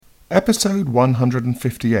Episode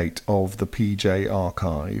 158 of the PJ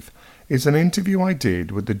Archive is an interview I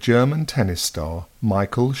did with the German tennis star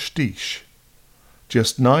Michael STICH,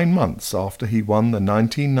 just 9 months after he won the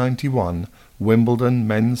 1991 Wimbledon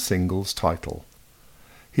men's singles title.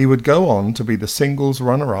 He would go on to be the singles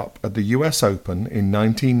runner-up at the US Open in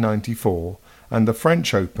 1994 and the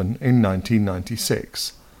French Open in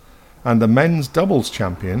 1996, and the men's doubles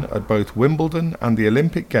champion at both Wimbledon and the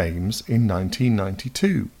Olympic Games in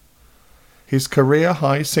 1992. His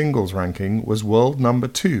career-high singles ranking was world number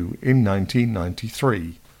 2 in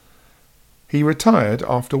 1993. He retired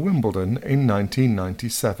after Wimbledon in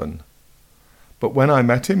 1997. But when I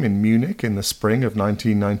met him in Munich in the spring of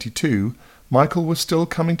 1992, Michael was still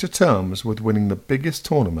coming to terms with winning the biggest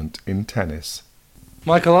tournament in tennis.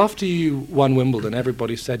 Michael, after you won Wimbledon,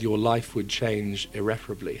 everybody said your life would change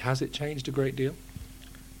irreparably. Has it changed a great deal?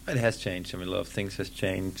 It has changed. I mean, a lot of things has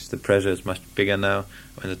changed. The pressure is much bigger now.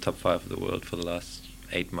 I'm in the top 5 of the world for the last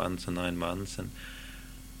 8 months or 9 months, and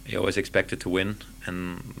you always expected to win,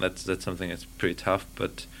 and that's something that's pretty tough.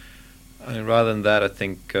 But I mean, rather than that, I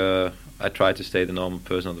think I try to stay the normal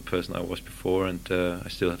person or the person I was before, and I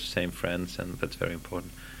still have the same friends, and that's very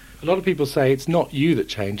important. A lot of people say it's not you that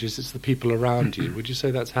changes, it's the people around you. Would you say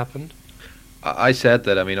that's happened? I said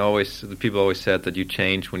that. I mean, the people always said that you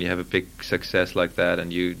change when you have a big success like that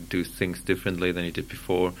and you do things differently than you did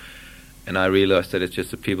before. And I realized that it's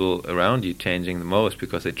just the people around you changing the most,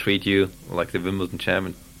 because they treat you like the Wimbledon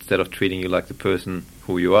champion instead of treating you like the person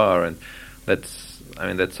who you are. And that's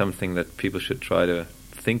something that people should try to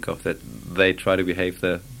think of, that they try to behave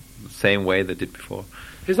the same way they did before.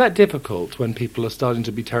 Is that difficult when people are starting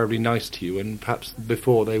to be terribly nice to you and perhaps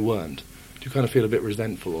before they weren't? Do you kind of feel a bit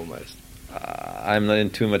resentful almost? I'm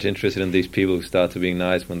not too much interested in these people who start to being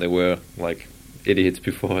nice when they were like idiots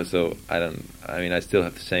before. So I still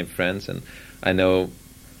have the same friends, and I know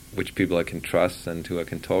which people I can trust and who I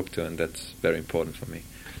can talk to, and that's very important for me.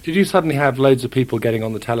 Did you suddenly have loads of people getting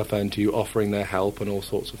on the telephone to you offering their help and all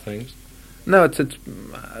sorts of things? No,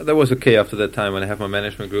 that was okay after that time. When I have my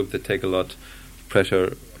management group, they take a lot of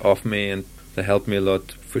pressure off me, and they help me a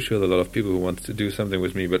lot. For sure, a lot of people who want to do something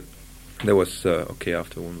with me, but that was okay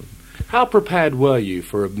after Wimbledon. How prepared were you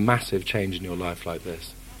for a massive change in your life like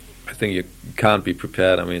this? I think you can't be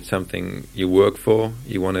prepared. I mean, it's something you work for,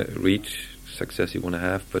 you want to reach, success you want to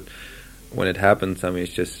have, but when it happens, I mean,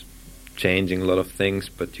 it's just changing a lot of things,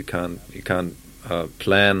 but you can't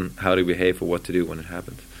plan how to behave or what to do when it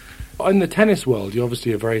happens. In the tennis world, you're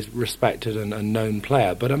obviously a very respected and known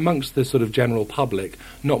player, but amongst the sort of general public,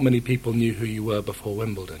 not many people knew who you were before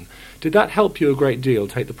Wimbledon. Did that help you a great deal,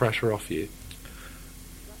 take the pressure off you?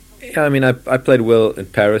 Yeah, I mean, I played well in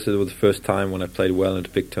Paris. It was the first time when I played well in a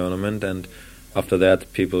big tournament, and after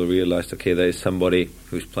that, people realized, okay, there is somebody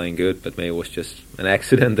who's playing good, but maybe it was just an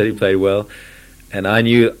accident that he played well. And I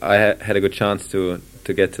knew I had a good chance to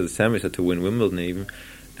get to the semis or to win Wimbledon even.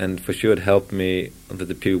 And for sure it helped me that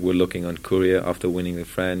the people were looking on Courier after winning the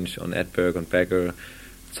French, on Edberg, on Becker,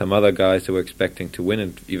 some other guys who were expecting to win,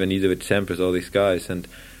 and even Izovic, Sampras, all these guys. And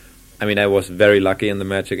I mean, I was very lucky in the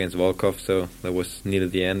match against Volkov, so that was near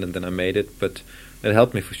the end, and then I made it. But it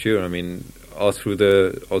helped me for sure. I mean, all through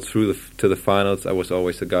to the finals, I was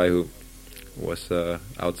always the guy who was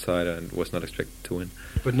outsider and was not expected to win.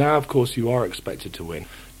 But now, of course, you are expected to win.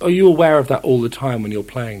 Are you aware of that all the time when you're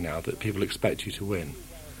playing now, that people expect you to win?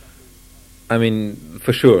 I mean,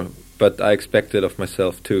 for sure, but I expect it of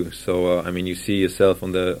myself too. So, I mean, you see yourself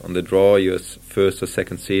on the draw, you're first or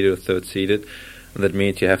second seeded or third seeded, and that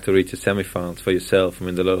means you have to reach the semifinals for yourself. I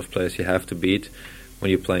mean, there are a lot of players you have to beat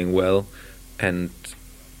when you're playing well, and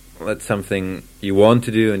that's something you want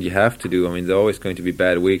to do and you have to do. I mean, there are always going to be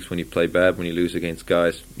bad weeks when you play bad, when you lose against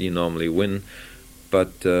guys you normally win,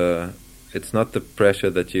 but it's not the pressure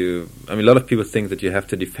that you... I mean, a lot of people think that you have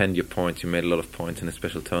to defend your points. You made a lot of points in a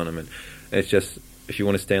special tournament. It's just, if you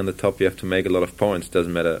want to stay on the top, you have to make a lot of points.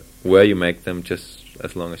 Doesn't matter where you make them, just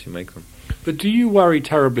as long as you make them. But do you worry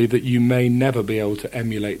terribly that you may never be able to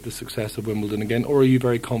emulate the success of Wimbledon again, or are you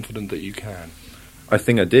very confident that you can? I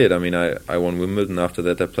think I did. I mean, I won Wimbledon. After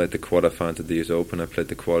that, I played the quarterfinals at the US Open. I played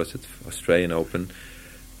the quarters at the Australian Open.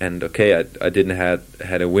 And okay, I didn't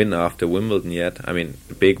had a win after Wimbledon yet. I mean,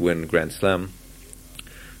 a big win, Grand Slam.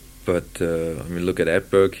 But I mean, look at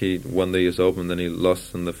Edberg. He won the US Open, then he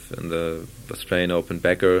lost in the Australian Open.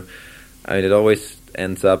 Becker. I mean, it always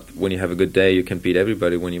ends up when you have a good day, you can beat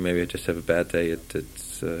everybody. When you maybe just have a bad day,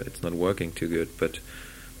 it's not working too good. But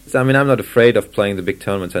I mean, I'm not afraid of playing the big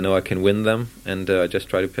tournaments. I know I can win them, and I just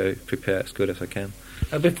try to prepare as good as I can.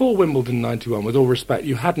 Before Wimbledon '91, with all respect,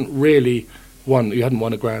 you hadn't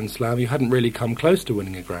won a Grand Slam. You hadn't really come close to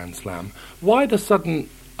winning a Grand Slam. Why the sudden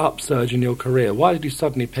upsurge in your career? Why did you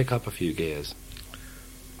suddenly pick up a few gears?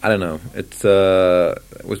 I don't know.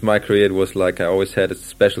 With my career, it was like I always had a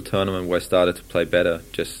special tournament where I started to play better,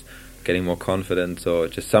 just getting more confidence, or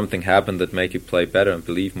just something happened that made you play better and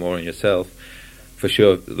believe more in yourself. For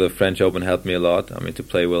sure, the French Open helped me a lot. I mean, to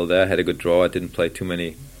play well there, I had a good draw. I didn't play too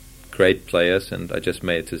many great players, and I just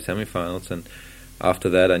made it to the semifinals. And after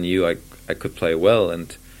that, I knew I could play well.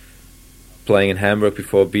 And playing in Hamburg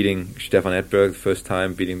before beating Stefan Edberg the first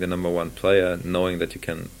time, beating the number one player, knowing that you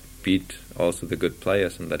can beat also the good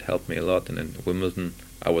players, and that helped me a lot. And in Wimbledon,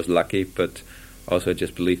 I was lucky, but also I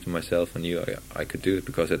just believed in myself and knew I could do it,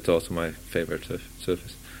 because it's also my favorite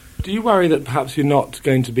surface. Do you worry that perhaps you're not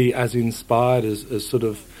going to be as inspired, as sort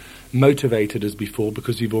of motivated as before,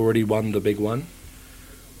 because you've already won the big one?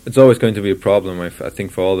 It's always going to be a problem, I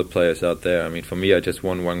think, for all the players out there. I mean, for me, I just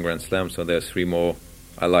won one Grand Slam, so there's 3 more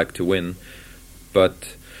I like to win.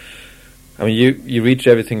 But I mean, you reach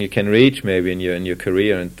everything you can reach maybe in your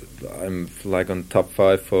career, and I'm like on top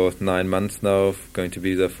 5 for 9 months now, going to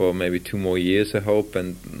be there for maybe 2 more years, I hope.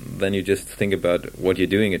 And then you just think about what you're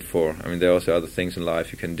doing it for. I mean, there are also other things in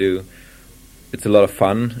life you can do. It's a lot of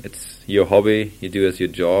fun. It's your hobby. You do it as your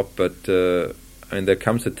job. But I mean, there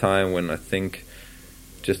comes a time when I think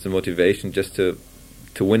just the motivation just to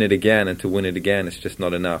win it again and to win it again is just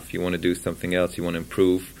not enough. You want to do something else. You want to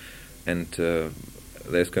improve, and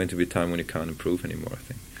there's going to be a time when you can't improve anymore, I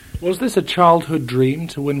think. Was this a childhood dream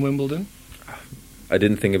to win Wimbledon? I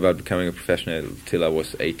didn't think about becoming a professional till I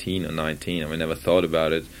was 18 or 19. I mean, I never thought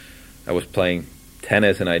about it. I was playing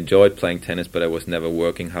tennis and I enjoyed playing tennis, but I was never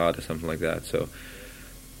working hard or something like that. So,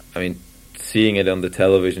 I mean, seeing it on the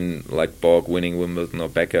television, like Borg winning Wimbledon or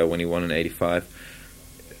Becker when he won in '85,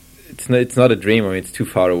 it's not a dream. I mean, it's too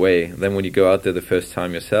far away. Then when you go out there the first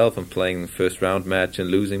time yourself and playing the first round match and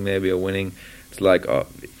losing maybe or winning, it's like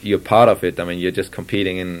you're part of it. I mean, you're just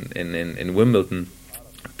competing in Wimbledon.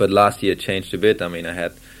 But last year it changed a bit. I mean, I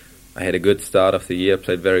had a good start of the year,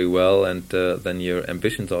 played very well, and then your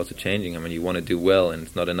ambitions are also changing. I mean, you want to do well, and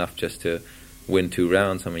it's not enough just to win 2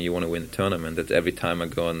 rounds. I mean, you want to win a tournament. That's every time I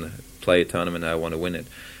go and play a tournament, I want to win it.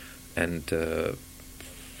 And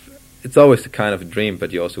it's always the kind of a dream,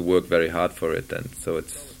 but you also work very hard for it, and so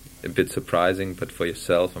it's a bit surprising. But for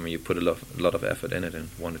yourself, I mean, you put a lot of effort in it and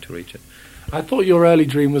wanted to reach it. I thought your early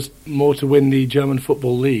dream was more to win the German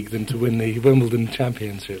Football League than to win the Wimbledon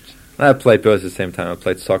Championships. I played both at the same time. I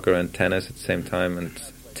played soccer and tennis at the same time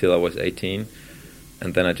until I was 18.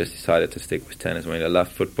 And then I just decided to stick with tennis. I mean, I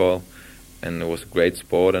loved football, and it was a great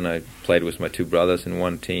sport, and I played with my 2 brothers in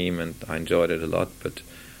one team, and I enjoyed it a lot. But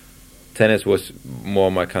tennis was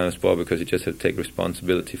more my kind of sport, because you just have to take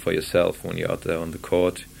responsibility for yourself when you're out there on the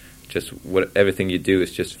court. Everything you do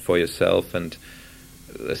is just for yourself, and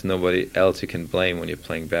there's nobody else you can blame when you're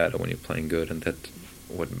playing bad or when you're playing good, and that's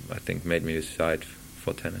what I think made me decide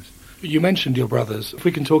for tennis. You mentioned your brothers. If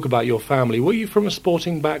we can talk about your family, were you from a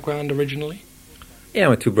sporting background originally? Yeah,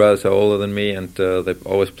 my 2 brothers are older than me, and they've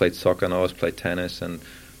always played soccer and always played tennis and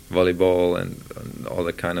volleyball and all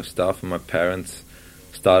that kind of stuff. And my parents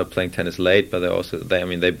started playing tennis late, but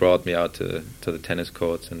they brought me out to the tennis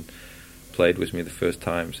courts and played with me the first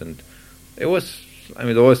times. And it was, I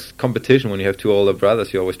mean, there was competition when you have 2 older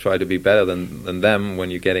brothers. You always try to be better than them. When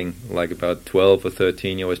you're getting like about 12 or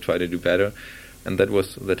 13, you always try to do better, and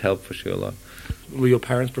that helped for sure a lot. Were your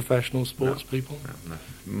parents professional sports people? No.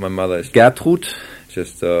 My mother is Gertrud,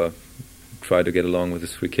 just try to get along with the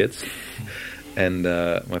 3 kids, and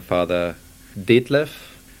my father Detlef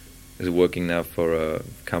is working now for a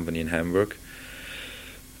company in Hamburg,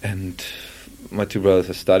 and my 2 brothers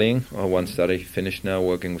are studying, or one finished now,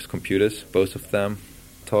 working with computers, both of them.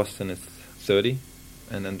 Torsten is 30,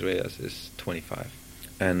 and Andreas is 25.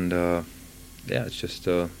 And it's just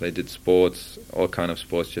they did sports, all kind of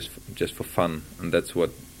sports, just for fun, and that's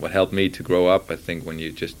what helped me to grow up. I think when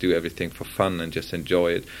you just do everything for fun and just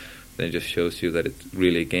enjoy it, then it just shows you that it's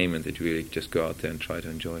really a game, and that you really just go out there and try to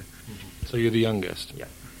enjoy it. Mm-hmm. So you're the youngest? Yeah.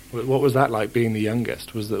 What was that like, being the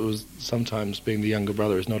youngest? Was sometimes being the younger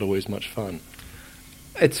brother is not always much fun?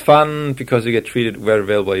 It's fun because you get treated very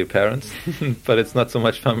well by your parents, but it's not so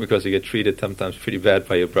much fun because you get treated sometimes pretty bad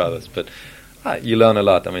by your brothers. But you learn a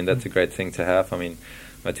lot. I mean, that's a great thing to have. I mean,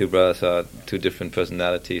 my 2 brothers are 2 different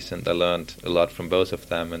personalities, and I learned a lot from both of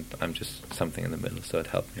them, and I'm just something in the middle, so it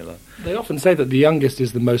helped me a lot. They often say that the youngest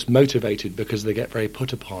is the most motivated because they get very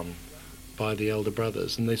put upon by the elder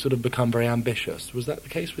brothers, and they sort of become very ambitious. Was that the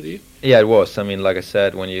case with you? Yeah, it was. I mean, like I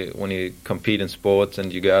said, when you compete in sports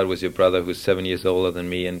and you go out with your brother who's 7 years older than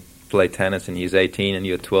me and play tennis, and he's 18 and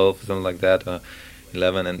you're 12, something like that, or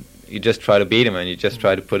 11, and you just try to beat him, and you just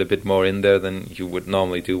try to put a bit more in there than you would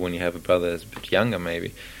normally do when you have a brother that's a bit younger,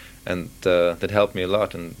 maybe. And that helped me a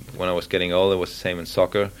lot. And when I was getting older, it was the same in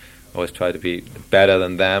soccer. I always tried to be better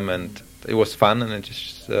than them, and it was fun, and it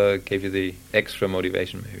just gave you the extra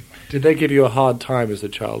motivation, maybe. Did they give you a hard time as a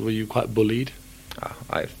child? Were you quite bullied?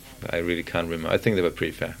 I really can't remember. I think they were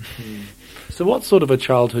pretty fair. So what sort of a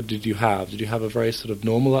childhood did you have? Did you have a very sort of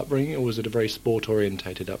normal upbringing, or was it a very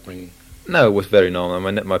sport-orientated upbringing? No, it was very normal.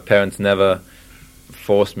 I mean, my parents never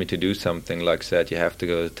forced me to do something like said, you have to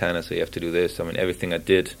go to tennis or you have to do this. I mean, everything I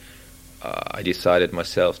did, I decided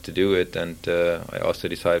myself to do it, and I also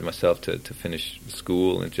decided myself to finish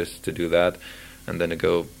school and just to do that, and then to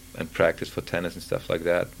go and practice for tennis and stuff like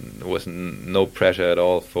that. There was no pressure at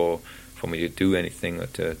all for me to do anything or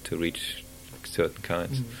to reach certain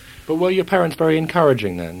kinds. But were your parents very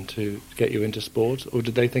encouraging then to get you into sport, or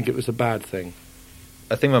did they think it was a bad thing?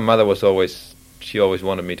 I think my mother was always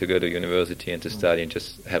wanted me to go to university and to study and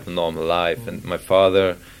just have a normal life. And my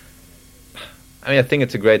father, I mean, I think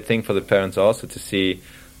it's a great thing for the parents also to see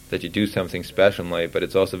that you do something special, but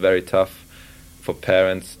it's also very tough for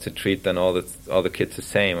parents to treat then all the kids the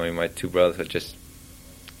same. I mean, my two brothers are just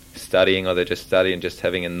studying, or they're just studying, just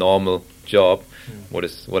having a normal job,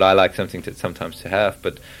 what I like sometimes to have,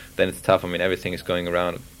 but then it's tough. I mean, everything is going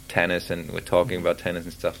around tennis, and we're talking about tennis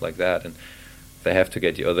and stuff like that, and they have to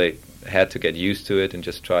get you, or they had to get used to it and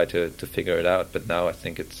just try to figure it out. But now I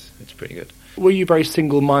think it's pretty good. Were you very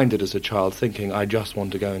single-minded as a child, thinking, I just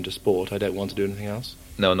want to go into sport, I don't want to do anything else?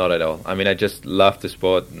 No, not at all. I mean, I just loved the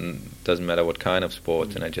sport, and it doesn't matter what kind of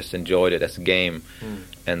sport, and I just enjoyed it as a game,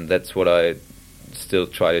 and that's what I still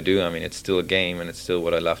try to do. I mean, it's still a game, and it's still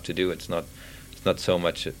what I love to do. It's not so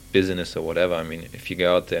much a business or whatever. I mean, if you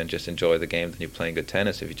go out there and just enjoy the game, then you're playing good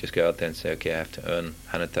tennis. If you just go out there and say, okay, I have to earn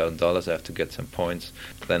 $100,000, I have to get some points,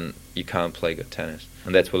 then you can't play good tennis.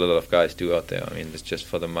 And that's what a lot of guys do out there. I mean, it's just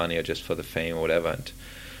for the money or just for the fame or whatever. And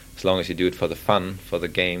as long as you do it for the fun, for the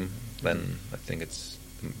game, then I think it's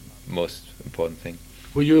the most important thing.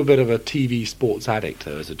 Were you a bit of a TV sports addict,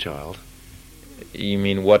 though, as a child? You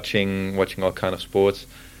mean watching all kind of sports?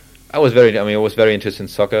 I was very interested in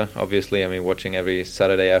soccer, obviously. I mean, watching every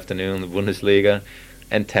Saturday afternoon the Bundesliga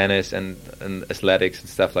and tennis and athletics and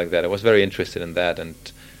stuff like that. I was very interested in that, and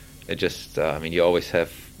it just, you always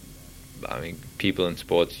have, people in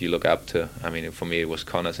sports you look up to. I mean, for me it was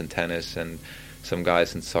Connors in tennis and some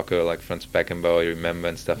guys in soccer like Franz Beckenbauer, you remember,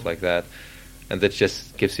 and stuff like that. And that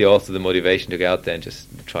just gives you also the motivation to go out there and just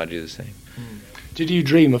try to do the same. Did you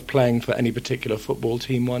dream of playing for any particular football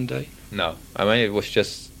team one day? No. I mean, it was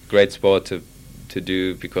just great sport to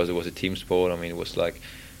do because it was a team sport. I mean, it was like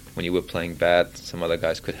when you were playing bad, some other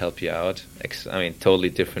guys could help you out. Totally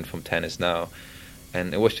different from tennis now.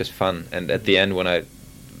 And it was just fun. And at the end, when I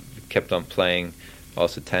kept on playing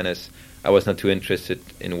also tennis, I was not too interested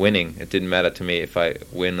in winning. It didn't matter to me if I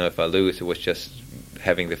win or if I lose. It was just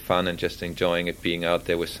having the fun and just enjoying it, being out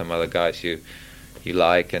there with some other guys you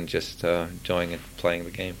like, and just enjoying it, playing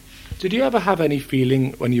the game. Did you ever have any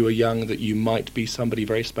feeling when you were young that you might be somebody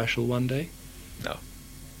very special one day? No.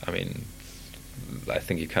 I mean, I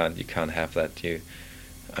think you can't have that. You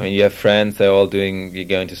have friends, you're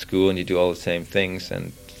going to school and you do all the same things,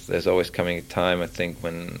 and there's always coming a time, I think,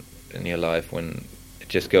 when in your life when it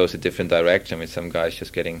just goes a different direction. I mean, some guys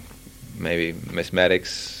just getting maybe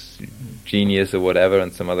mathematics, genius or whatever,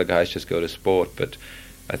 and some other guys just go to sport, but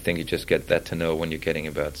I think you just get that to know when you're getting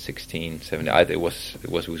about 16, 17. It was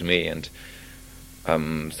with me, and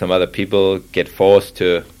some other people get forced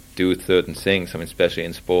to do certain things. I mean, especially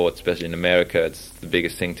in sports, especially in America, it's the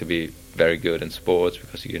biggest thing to be very good in sports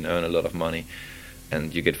because you can earn a lot of money,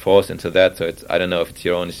 and you get forced into that. So I don't know if it's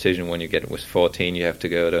your own decision when you get with 14, you have to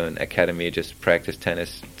go to an academy, just practice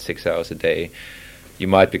tennis 6 hours a day. You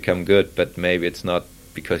might become good, but maybe it's not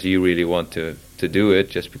because you really want to do it,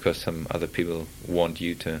 just because some other people want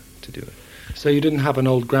you to do it. So you didn't have an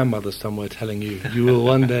old grandmother somewhere telling you will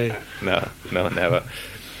one day? No, never.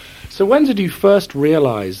 So when did you first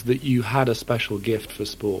realize that you had a special gift for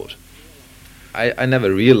sport? I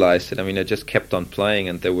never realized it. I mean, I just kept on playing,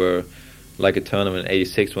 and there were like a tournament in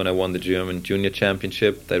 '86 when I won the German Junior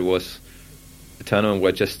Championship. That was a tournament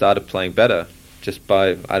where I just started playing better, just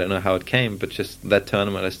by, I don't know how it came, but just that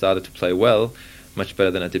tournament I started to play well, much better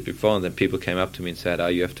than I did before. And then people came up to me and said,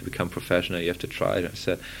 you have to become professional, you have to try it. And I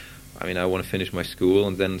said, I want to finish my school,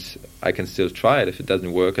 and then I can still try it. If it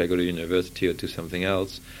doesn't work, I go to university or do something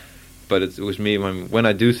else. But it was me, when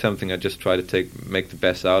I do something, I just try to make the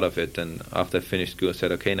best out of it. And after I finished school, I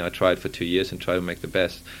said, okay, now I try it for 2 years and try to make the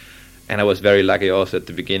best. And I was very lucky also at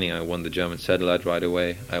the beginning. I won the German Satellite right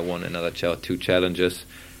away. I won another 2 challenges.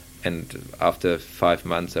 And after 5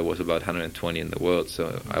 months, I was about 120 in the world,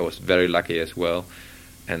 so I was very lucky as well.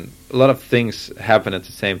 And a lot of things happen at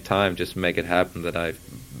the same time, just make it happen that I've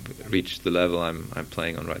reached the level I'm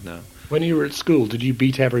playing on right now. When you were at school, did you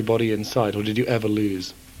beat everybody inside, or did you ever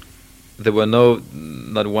lose? There were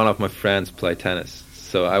not one of my friends play tennis,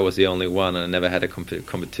 so I was the only one, and I never had a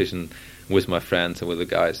competition with my friends and with the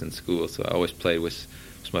guys in school. So I always played with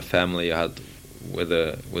my family. I had with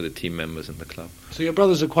the team members in the club. So your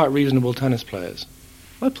brothers are quite reasonable tennis players?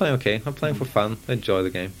 I play okay. I'm playing for fun. I enjoy the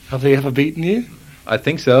game. Have they ever beaten you? I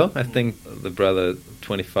think so. I think the brother,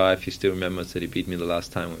 25, he still remembers that he beat me the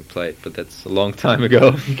last time we played, but that's a long time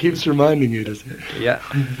ago. He keeps reminding you, does he? Yeah.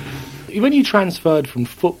 When you transferred from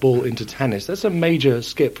football into tennis, that's a major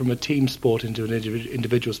skip from a team sport into an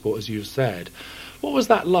individual sport, as you've said. What was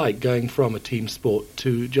that like, going from a team sport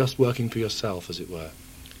to just working for yourself, as it were?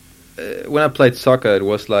 When I played soccer, it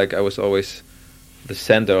was like I was always the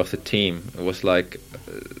center of the team. It was like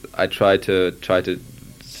I tried to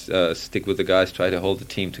stick with the guys, try to hold the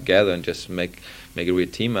team together, and just make a real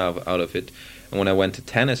team out of it. And when I went to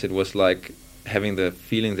tennis, it was like having the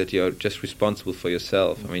feeling that you're just responsible for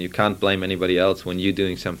yourself. I mean, you can't blame anybody else when you're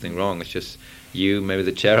doing something wrong. It's just you, maybe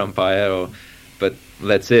the chair umpire, but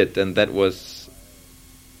that's it. And that was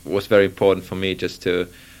very important for me, just to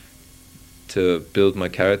build my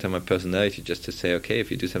character, my personality, just to say, okay,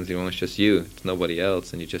 if you do something wrong, it's just you, it's nobody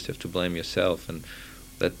else, and you just have to blame yourself. And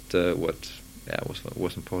that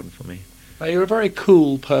was important for me. Now, you're a very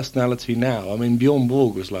cool personality now. I mean, Bjorn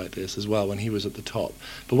Borg was like this as well when he was at the top.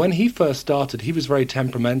 But when he first started, he was very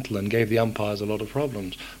temperamental and gave the umpires a lot of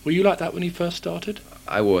problems. Were you like that when you first started?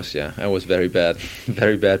 I was, yeah. I was very bad.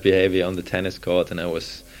 Very bad behavior on the tennis court, and I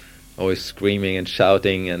was always screaming and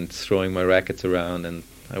shouting and throwing my rackets around, and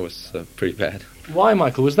I was pretty bad. Why,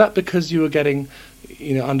 Michael? Was that because you were getting,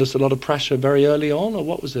 under a lot of pressure very early on, or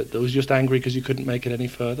what was it? That was just angry because you couldn't make it any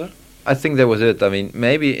further? I think that was it. I mean,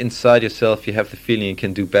 maybe inside yourself you have the feeling you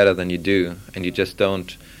can do better than you do, and you just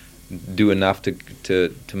don't do enough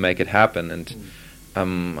to make it happen. And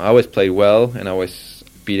I always played well, and I always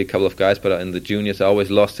beat a couple of guys, but in the juniors I always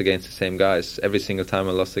lost against the same guys. Every single time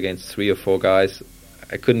I lost against 3 or 4 guys,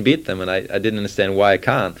 I couldn't beat them, and I didn't understand why I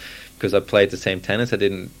can't, because I played the same tennis. I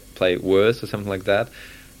didn't play worse or something like that.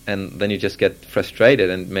 And then you just get frustrated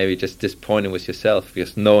and maybe just disappointed with yourself,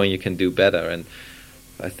 because knowing you can do better. And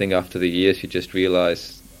I think after the years you just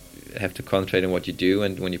realize you have to concentrate on what you do,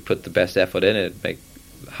 and when you put the best effort in it,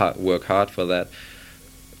 work hard for that,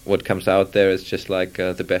 what comes out there is just like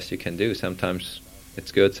the best you can do. Sometimes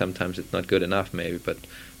it's good, sometimes it's not good enough maybe, but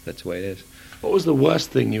that's the way it is. What was the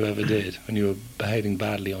worst thing you ever did when you were behaving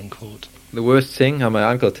badly on court? The worst thing, my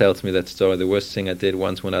uncle tells me that story, the worst thing I did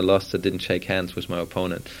once when I lost, I didn't shake hands with my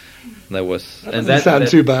opponent. That doesn't sound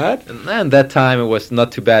too bad. And that time it was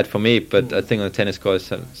not too bad for me, but I think on the tennis court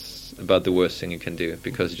it's about the worst thing you can do,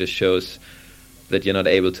 because it just shows that you're not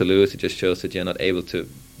able to lose. It just shows that you're not able to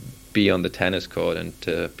be on the tennis court and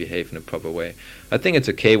to behave in a proper way. I think it's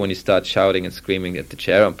okay when you start shouting and screaming at the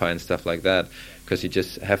chair umpire and stuff like that, because you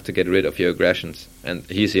just have to get rid of your aggressions. And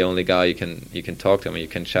he's the only guy you can talk to him. You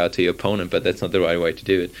can shout to your opponent, but that's not the right way to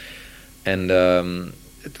do it. And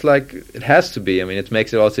it's like it has to be. I mean, it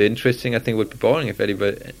makes it also interesting. I think it would be boring if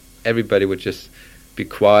everybody would just be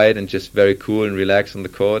quiet and just very cool and relaxed on the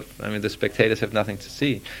court. I mean, the spectators have nothing to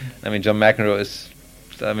see. I mean, John McEnroe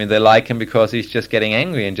they like him because he's just getting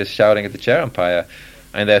angry and just shouting at the chair umpire.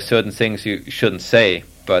 I mean, there are certain things you shouldn't say,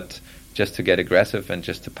 but just to get aggressive and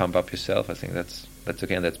just to pump up yourself, I think that's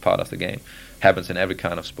again, that's part of the game. Happens in every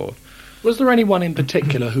kind of sport. Was there anyone in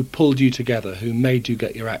particular who pulled you together, who made you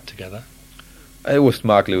get your act together? It was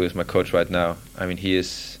Mark Lewis, my coach right now. I mean, he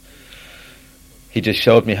just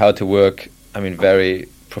showed me how to work. I mean, very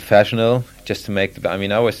professional, just to make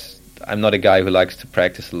I'm not a guy who likes to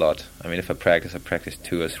practice a lot. I mean, if I practice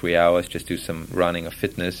 2 or 3 hours, just do some running or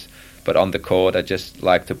fitness. But on the court, I just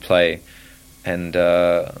like to play. And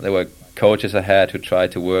there were coaches I had who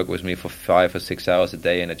tried to work with me for 5 or 6 hours a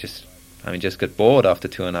day, and I just got bored after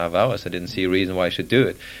 2.5 hours. I didn't see a reason why I should do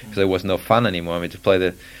it, because there was no fun anymore. I mean, to play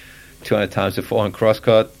the 200 times the forehand cross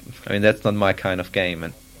court, I mean, that's not my kind of game.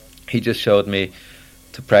 And he just showed me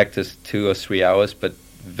to practice 2 or 3 hours, but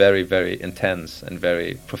very, very intense and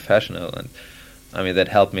very professional. And I mean, that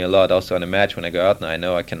helped me a lot also in a match when I go out, and I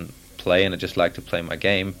know I can play and I just like to play my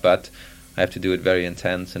game, but I have to do it very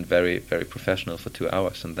intense and very, very professional for 2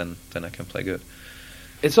 hours, and then I can play good.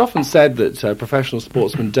 It's often said that professional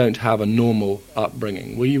sportsmen don't have a normal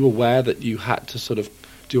upbringing. Were you aware that you had to sort of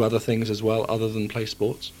do other things as well other than play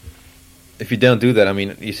sports? If you don't do that, I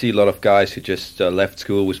mean, you see a lot of guys who just left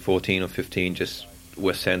school with 14 or 15, just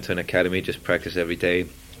were sent to an academy, just practice every day,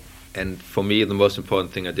 And for me, the most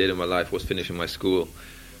important thing I did in my life was finishing my school,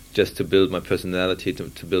 just to build my personality,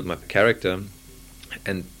 to build my character,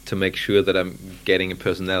 and to make sure that I'm getting a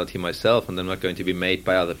personality myself and I'm not going to be made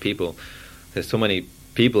by other people. There's so many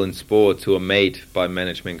people in sports who are made by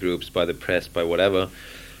management groups, by the press, by whatever.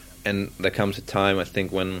 And there comes a time, I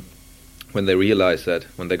think, when they realize that,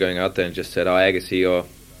 when they're going out there and just said, oh, Agassi or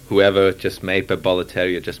whoever, just made by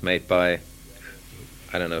Bollettieri, or just made by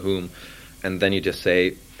I don't know whom, and then you just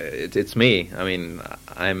say, it's me. I mean,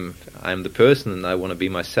 I'm the person, and I want to be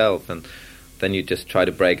myself. And then you just try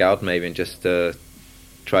to break out, maybe, and just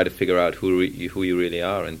try to figure out who you really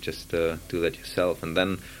are, and just do that yourself. And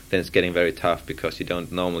then it's getting very tough, because you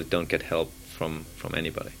normally don't get help from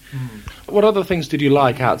anybody. What other things did you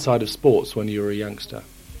like outside of sports when you were a youngster?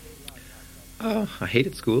 I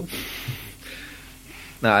hated school.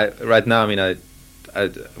 Right now, I mean,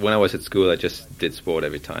 when I was at school, I just did sport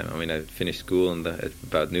every time. I mean, I finished school at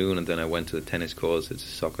about noon, and then I went to the tennis courts, it's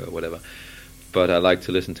soccer, or whatever. But I like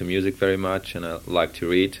to listen to music very much, and I like to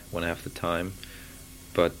read when I have the time.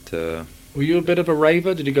 But were you a bit of a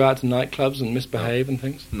raver? Did you go out to nightclubs and misbehave and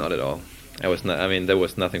things? Not at all. I was not. I mean, there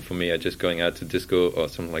was nothing for me. I just going out to disco or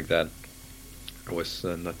something like that. I was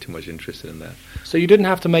not too much interested in that. So you didn't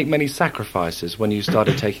have to make many sacrifices when you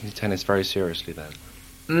started taking tennis very seriously then?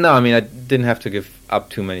 No, I mean, I didn't have to give up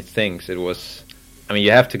too many things. It was, I mean,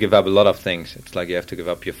 you have to give up a lot of things. It's like you have to give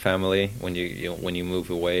up your family when you move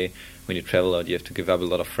away, when you travel out. You have to give up a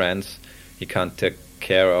lot of friends. You can't take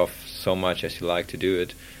care of so much as you like to do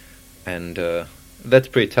it, and that's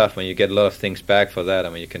pretty tough when you get a lot of things back for that. I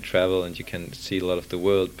mean, you can travel and you can see a lot of the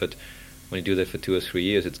world, but when you do that for 2 or 3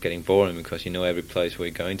 years, it's getting boring, because you know every place where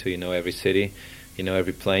you're going to, you know every city, you know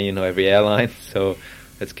every plane, you know every airline. So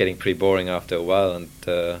it's getting pretty boring after a while, and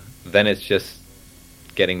then it's just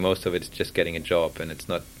getting most of it. It's just getting a job, and it's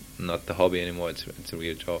not the hobby anymore. It's a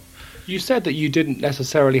real job. You said that you didn't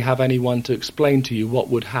necessarily have anyone to explain to you what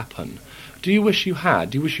would happen. Do you wish you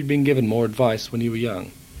had? Do you wish you'd been given more advice when you were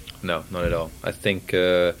young? No, not at all. I think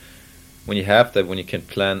when you have that, when you can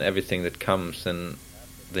plan everything that comes, and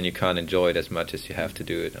then you can't enjoy it as much as you have to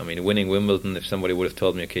do it. I mean, winning Wimbledon, if somebody would have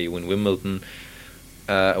told me, okay, you win Wimbledon,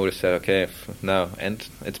 I would have said, okay, no, and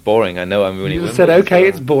it's boring. I know I'm winning Wimbledon. You said, okay,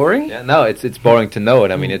 it's boring? Yeah, no, it's boring to know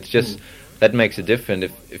it. I mean, it's just, that makes it different.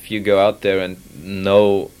 If you go out there and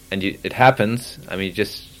know, and it happens, I mean,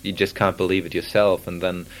 you just can't believe it yourself, and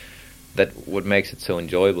then that's what makes it so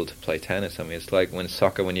enjoyable to play tennis. I mean, it's like when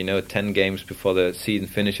soccer, when you know 10 games before the season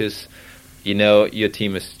finishes, you know your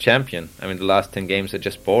team is champion. I mean, the last 10 games are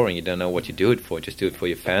just boring. You don't know what you do it for. Just do it for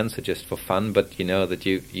your fans or just for fun, but you know that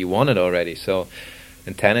you won it already. So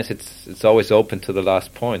in tennis, it's always open to the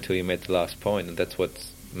last point, till you made the last point, and that's what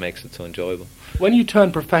makes it so enjoyable. When you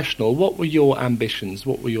turned professional, what were your ambitions?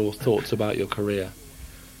 What were your thoughts about your career?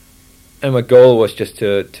 And my goal was just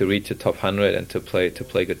to reach the top 100 and to play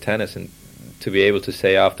good tennis, and to be able to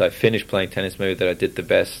say after I finished playing tennis maybe that I did the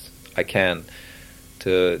best I can,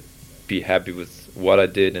 to be happy with what I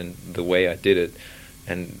did and the way I did it.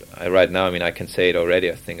 And right now, I mean, I can say it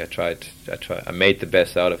already. I think I made the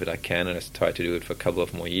best out of it I can, and I tried to do it for a couple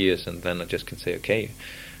of more years, and then I just can say, okay,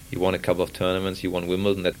 you won a couple of tournaments, you won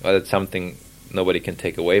Wimbledon. That's something nobody can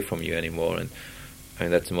take away from you anymore. And I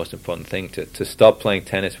mean, that's the most important thing, to stop playing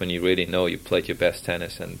tennis when you really know you played your best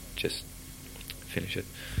tennis and just finish it.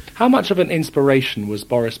 How much of an inspiration was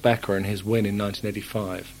Boris Becker and his win in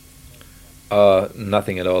 1985?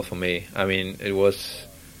 Nothing at all for me. I mean, it was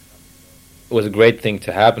a great thing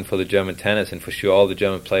to happen for the German tennis, and for sure all the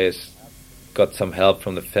German players got some help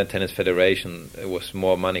from the Tennis Federation. There was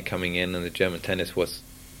more money coming in, and the German tennis was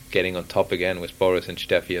getting on top again with Boris and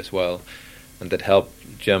Steffi as well, and that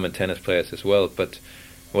helped German tennis players as well. But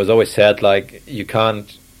it was always said, like, you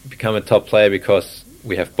can't become a top player because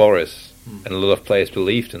we have Boris. And a lot of players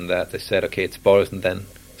believed in that. They said, okay, it's Boris, and then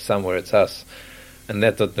somewhere it's us. And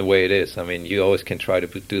that's not the way it is. I mean, you always can try to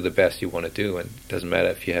do the best you want to do, and it doesn't matter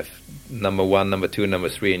if you have number 1, number 2, number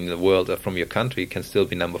 3 in the world or from your country. You can still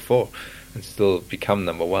be number 4 and still become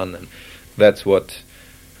number 1. And that's what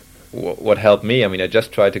helped me. I mean, I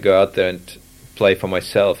just tried to go out there and play for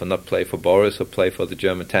myself and not play for Boris or play for the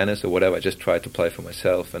German tennis or whatever. I just tried to play for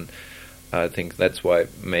myself, and I think that's why I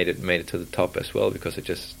made it to the top as well, because I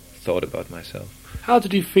just thought about myself. How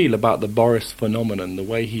did you feel about the Boris phenomenon, the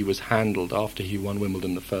way he was handled after he won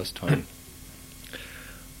Wimbledon the first time?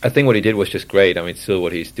 I think what he did was just great. I mean, still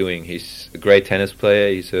what he's doing. He's a great tennis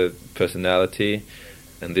player. He's a personality,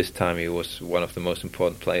 and this time he was one of the most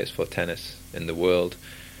important players for tennis in the world.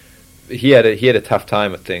 He had a tough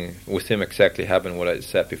time, I think. With him exactly happened what I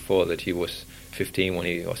said before, that he was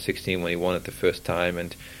 15 or 16 when he won it the first time,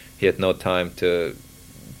 and he had no time to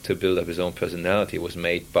to build up his own personality was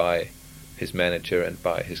made by his manager and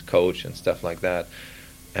by his coach and stuff like that.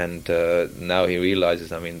 And now he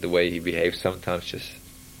realizes, I mean, the way he behaves sometimes, just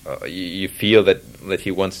you feel that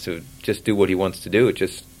he wants to just do what he wants to do,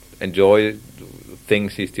 just enjoy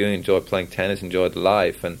things he's doing, enjoy playing tennis, enjoy the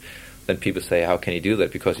life. And then people say, how can he do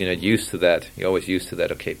that? Because you're not used to that. You're always used to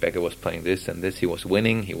that. Okay, Becker was playing this and this. He was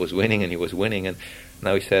winning, and he was winning. And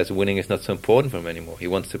now he says winning is not so important for him anymore. He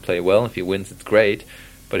wants to play well. If he wins, it's great.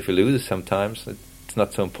 But if he loses sometimes, it's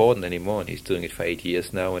not so important anymore. And he's doing it for 8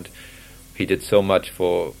 years now. And he did so much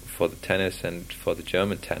for the tennis and for the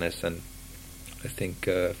German tennis. And I think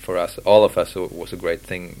for us, all of us, it was a great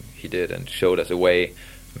thing he did and showed us a way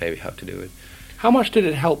maybe how to do it. How much did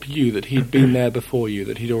it help you that he'd been there before you,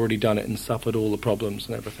 that he'd already done it and suffered all the problems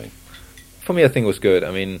and everything? For me, I think it was good. I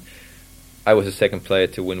mean, I was the second player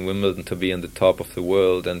to win Wimbledon, to be in the top of the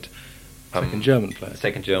world, and second German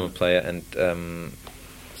player. And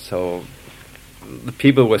so the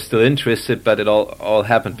people were still interested, but it all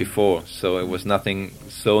happened before, so it was nothing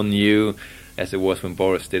so new as it was when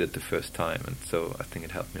Boris did it the first time, and so I think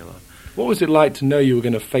it helped me a lot. What was it like to know you were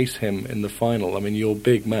going to face him in the final? I mean, your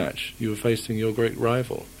big match. You were facing your great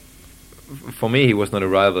rival. For me, he was not a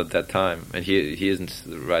rival at that time, and he isn't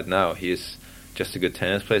right now. He is just a good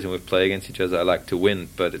tennis player, and we play against each other. I like to win,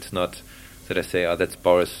 but it's not that I say, oh, that's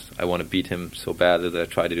Boris, I want to beat him so badly that I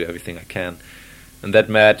try to do everything I can. And that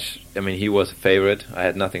match, I mean, he was a favorite. I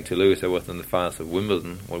had nothing to lose. I was in the finals of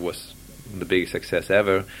Wimbledon, what was the biggest success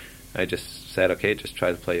ever. I just said, okay, just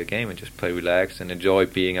try to play your game and just play relaxed and enjoy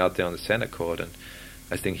being out there on the center court. And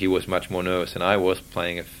I think he was much more nervous than I was,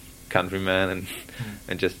 playing a countryman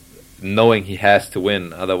and just knowing he has to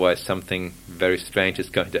win, otherwise something very strange is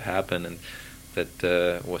going to happen. And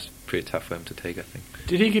that was pretty tough for him to take, I think.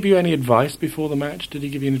 Did he give you any advice before the match? Did he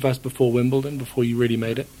give you any advice before Wimbledon, before you really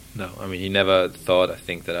made it? No, I mean, he never thought, I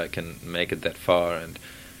think, that I can make it that far. And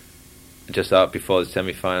just before the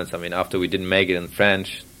semi-finals, I mean, after we didn't make it in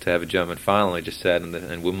French to have a German final, I just said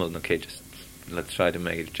in Wimbledon, okay, just let's try to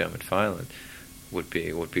make it a German final. It would be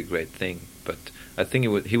a great thing. But I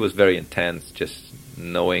think he was very intense, just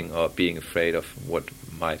knowing or being afraid of what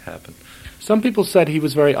might happen. Some people said he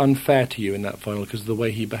was very unfair to you in that final because of the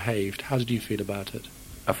way he behaved. How did you feel about it?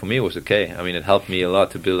 For me, it was okay. I mean, it helped me a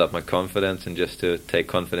lot to build up my confidence and just to take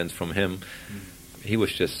confidence from him. He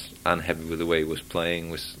was just unhappy with the way he was playing,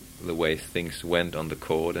 with the way things went on the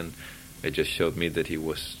court, and it just showed me that he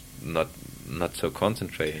was not so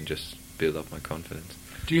concentrated, just build up my confidence.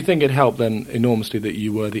 Do you think it helped then enormously that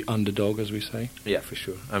you were the underdog, as we say? Yeah, for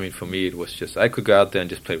sure. I mean, for me, it was just, I could go out there and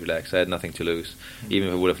just play relaxed. I had nothing to lose. Even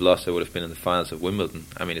if I would have lost, I would have been in the finals of Wimbledon.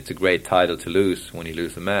 I mean, it's a great title to lose when you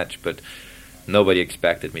lose the match, but nobody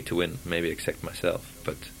expected me to win, maybe except myself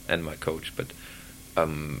and my coach. But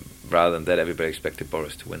rather than that, everybody expected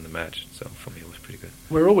Boris to win the match. So for me, it was pretty good.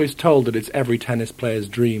 We're always told that it's every tennis player's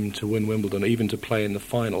dream to win Wimbledon, even to play in the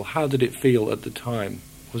final. How did it feel at the time?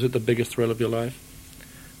 Was it the biggest thrill of your life?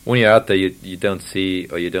 When you're out there, you don't see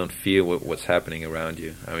or you don't feel what's happening around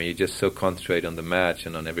you. I mean, you just so concentrate on the match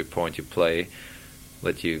and on every point you play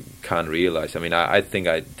that you can't realize. I mean, I think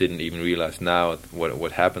I didn't even realize now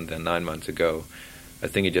what happened there 9 months ago. I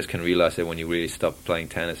think you just can realize it when you really stop playing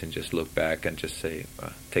tennis and just look back and just say,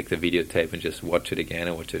 take the videotape and just watch it again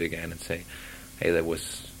and say, hey, that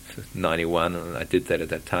was 91 and I did that at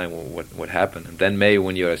that time. What happened? And then maybe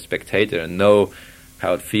when you're a spectator and know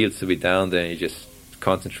how it feels to be down there and you just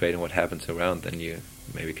concentrate on what happens around, then you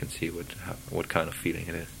maybe can see what kind of feeling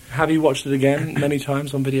it is. Have you watched it again many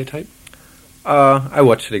times on videotape? I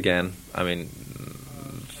watched it again. I mean,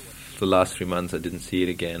 the last 3 months I didn't see it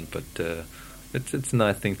again, but it's a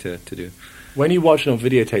nice thing to do. When you watch it on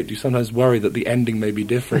videotape, do you sometimes worry that the ending may be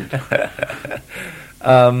different?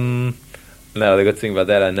 No, the good thing about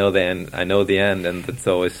that, I know the end, and that's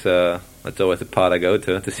always the part I go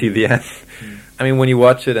to see the end. I mean, when you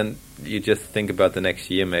watch it and you just think about the next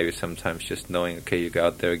year, maybe sometimes just knowing, okay, you go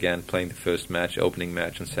out there again, playing the first match, opening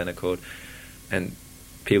match on center court, and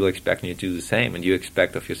people expecting you to do the same, and you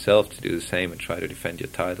expect of yourself to do the same and try to defend your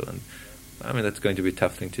title. And I mean, that's going to be a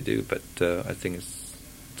tough thing to do, but I think it's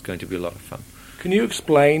going to be a lot of fun. Can you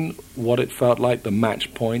explain what it felt like, the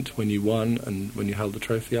match point when you won and when you held the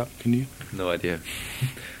trophy up? Can you? No idea.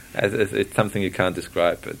 It's something you can't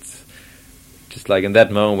describe. It's just like in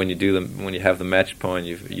that moment when you have the match point,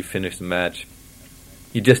 you finish the match.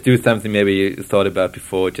 You just do something maybe you thought about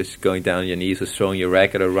before, just going down on your knees or throwing your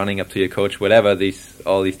racket or running up to your coach, whatever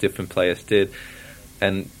all these different players did,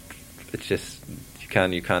 and it's just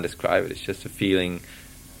you can't describe it. It's just a feeling,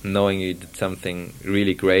 knowing you did something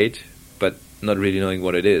really great, but not really knowing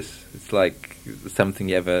what it is. It's like something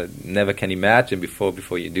you never can imagine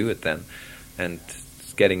before you do it then. And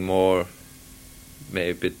it's getting more,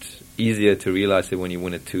 maybe a bit easier to realize it when you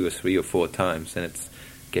win it 2 or 3 or 4 times, and it's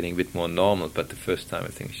getting a bit more normal. But the first time, I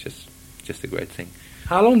think, it's just a great thing.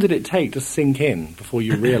 How long did it take to sink in before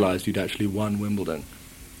you realised you'd actually won Wimbledon?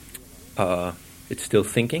 It's still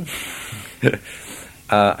thinking.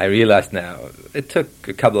 I realized now, it took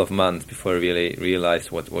a couple of months before I really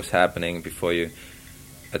realized what was happening, before you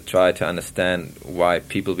try to understand why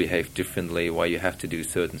people behave differently, why you have to do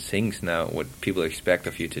certain things now, what people expect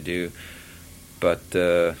of you to do. But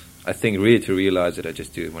I think really to realize it, I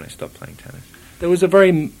just do it when I stop playing tennis. There was a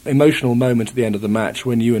very emotional moment at the end of the match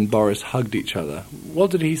when you and Boris hugged each other.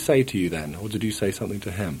 What did he say to you then, or did you say something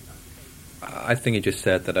to him? I think he just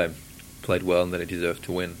said that I played well and that I deserved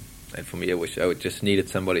to win. And for me, I just needed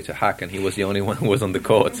somebody to hug, and he was the only one who was on the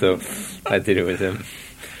court, so I did it with him.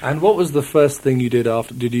 And what was the first thing you did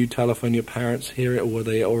after? Did you telephone your parents, hear it, or were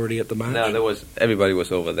they already at the match? No, everybody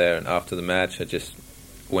was over there, and after the match, I just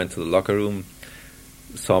went to the locker room,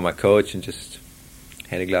 saw my coach, and just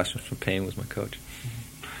had a glass of champagne with my coach.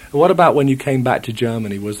 What about when you came back to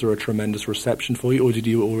Germany? Was there a tremendous reception for you, or did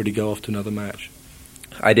you already go off to another match?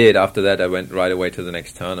 I did. After that, I went right away to the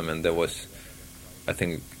next tournament. That was, I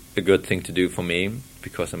think, a good thing to do for me,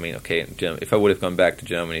 because, I mean, okay, if I would have gone back to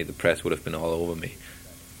Germany, the press would have been all over me.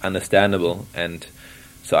 Understandable, and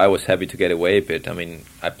so I was happy to get away a bit. I mean,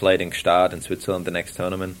 I played in Gstaad in Switzerland the next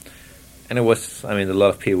tournament, and it was, I mean, a lot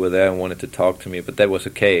of people were there and wanted to talk to me, but that was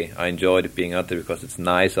okay. I enjoyed it being out there because it's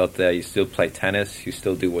nice out there. You still play tennis, you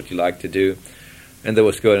still do what you like to do, and that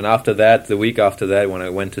was good. And after that, the week after that, when I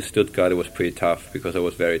went to Stuttgart, it was pretty tough because I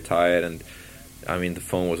was very tired, and I mean, the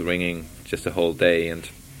phone was ringing just the whole day.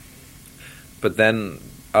 But then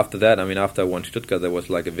after that, I mean, after I won Stuttgart, there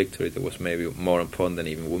was like a victory that was maybe more important than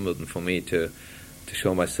even Wimbledon for me to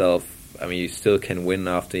show myself. I mean, you still can win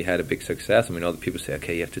after you had a big success. I mean, all the people say,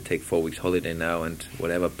 okay, you have to take 4 weeks holiday now and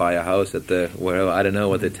whatever, buy a house at wherever, I don't know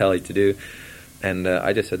what they tell you to do. And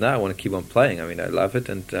I just said, no, I want to keep on playing. I mean, I love it,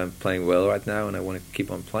 and I'm playing well right now, and I want to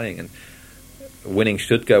keep on playing. And winning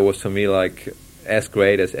Stuttgart was for me like as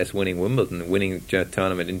great as winning Wimbledon, winning a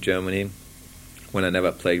tournament in Germany, when I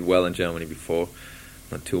never played well in Germany before,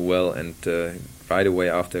 not too well, and right away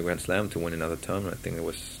after a Grand Slam to win another tournament, I think it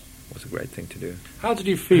was a great thing to do. How did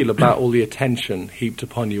you feel about all the attention heaped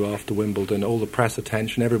upon you after Wimbledon, all the press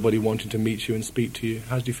attention, everybody wanting to meet you and speak to you?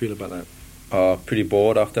 How did you feel about that? Pretty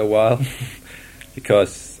bored after a while,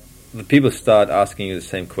 because the people start asking you the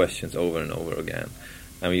same questions over and over again.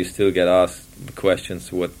 I mean, you still get asked the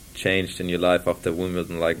questions, what changed in your life after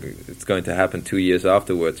Wimbledon, like it's going to happen 2 years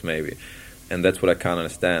afterwards maybe. And that's what I can't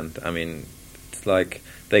understand. I mean, it's like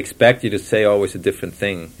they expect you to say always a different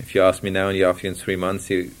thing. If you ask me now and you ask you in 3 months,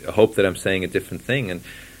 you hope that I'm saying a different thing. And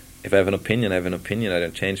if I have an opinion, I have an opinion. I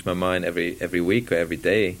don't change my mind every week or every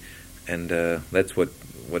day. And that's what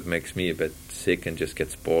makes me a bit sick and just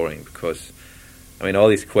gets boring. Because, I mean, all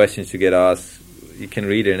these questions you get asked, you can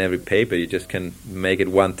read it in every paper. You just can make it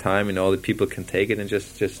one time, and all the people can take it and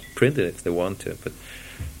just print it if they want to. But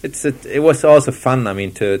it was also fun, I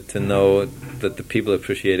mean, to know that the people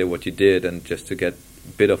appreciated what you did, and just to get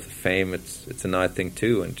a bit of the fame, it's a nice thing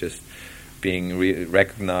too, and just being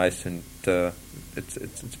recognized, and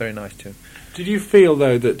it's very nice too. Did you feel,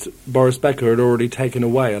 though, that Boris Becker had already taken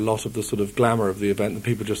away a lot of the sort of glamour of the event, and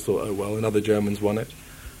people just thought, oh, well, another German's won it?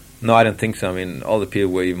 No, I don't think so. I mean, all the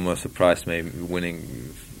people were even more surprised maybe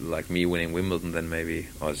me winning Wimbledon than maybe,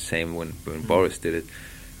 or the same when Boris did it.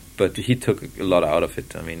 But he took a lot out of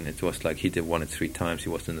it. I mean, it was like he did won it 3 times. He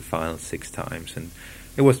was in the final 6 times. And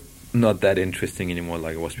it was not that interesting anymore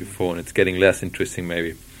like it was before. And it's getting less interesting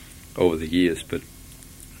maybe over the years. But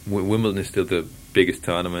Wimbledon is still the biggest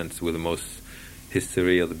tournament with the most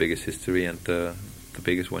history, or the biggest history, and the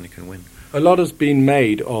biggest one you can win. A lot has been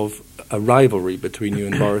made of a rivalry between you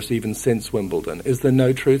and Boris even since Wimbledon. Is there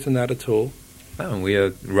no truth in that at all? No, we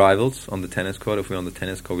are rivals on the tennis court. If we're on the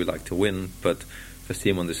tennis court, we like to win. But if I see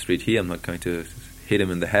him on the street here, I'm not going to hit him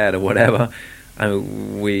in the head or whatever. I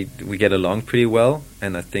mean, we get along pretty well,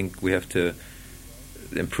 and I think we have to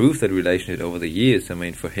improve that relationship over the years. I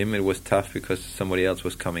mean, for him it was tough because somebody else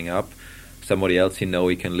was coming up, somebody else he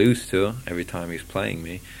can lose to every time he's playing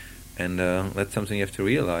me, and that's something you have to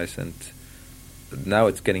realize. And now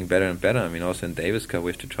it's getting better and better. I mean, also in Davis Cup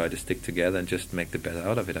we have to try to stick together and just make the best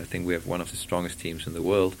out of it. I think we have one of the strongest teams in the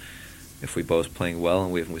world. If we're both playing well,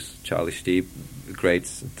 and we have with Charlie Stieb, a great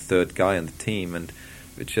third guy on the team, and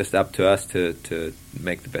it's just up to us to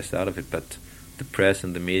make the best out of it. But the press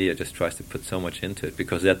and the media just tries to put so much into it,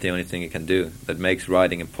 because that's the only thing you can do. That makes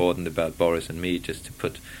writing important about Boris and me, just to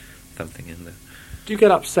put something in there. Do you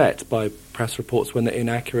get upset by press reports when they're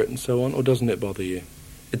inaccurate and so on, or doesn't it bother you?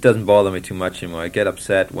 It doesn't bother me too much anymore. I get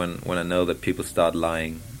upset when I know that people start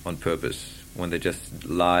lying on purpose, when they just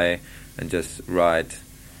lie and just write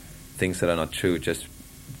things that are not true, just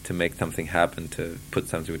to make something happen, to put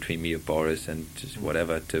something between me or Boris and just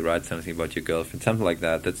whatever, to write something about your girlfriend, something like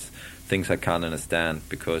that. That's things I can't understand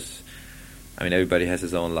because, I mean, everybody has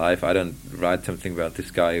his own life. I don't write something about this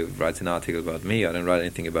guy who writes an article about me. I don't write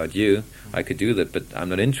anything about you. I could do that, but I'm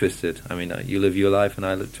not interested. I mean, you live your life and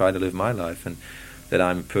I try to live my life, and that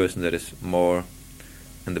I'm a person that is more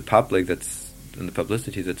in the public, that's in the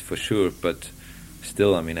publicity, that's for sure, but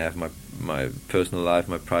still, I mean, I have my personal life,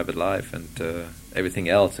 my private life, and everything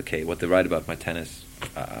else. Okay, what they write about my tennis,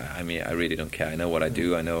 I mean, I really don't care. I know what I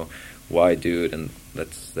do, I know why I do it, and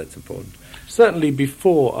that's important. Certainly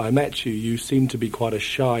before I met you, you seemed to be quite a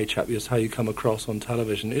shy chap. That's how you come across on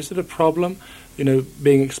television. Is it a problem,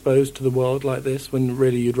 being exposed to the world like this, when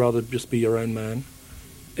really you'd rather just be your own man?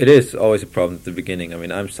 It is always a problem at the beginning. I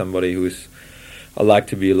mean, I'm somebody I like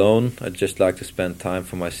to be alone. I just like to spend time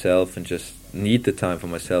for myself and just need the time for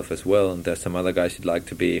myself as well. And there's some other guys who'd like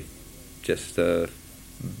to be just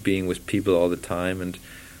being with people all the time. And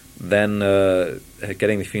then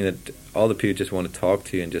getting the feeling that all the people just want to talk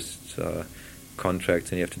to you and just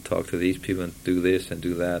contracts, and you have to talk to these people and do this and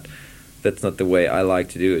do that. That's not the way I like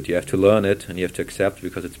to do it. You have to learn it and you have to accept it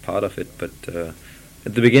because it's part of it. But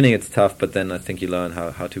at the beginning it's tough, but then I think you learn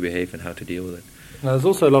how to behave and how to deal with it. Now, there's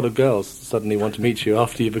also a lot of girls suddenly want to meet you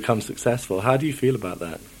after you become successful. How do you feel about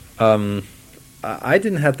that? I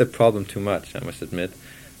didn't have the problem too much, I must admit,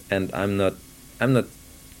 and I'm not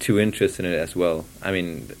too interested in it as well. I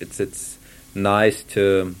mean, it's nice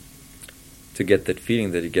to get that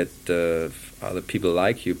feeling that you get other people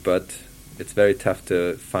like you, but it's very tough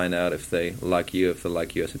to find out if they like you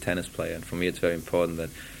as a tennis player. And for me, it's very important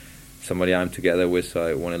that somebody I'm together with,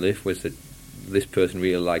 I want to live with, that this person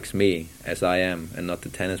really likes me as I am, and not the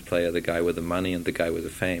tennis player, the guy with the money and the guy with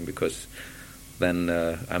the fame, because then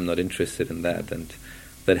I'm not interested in that. And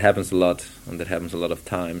that happens a lot, and that happens a lot of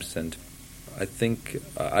times. And I think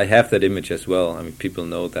I have that image as well. I mean, people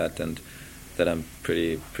know that, and that I'm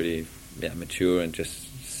pretty mature and just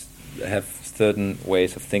have certain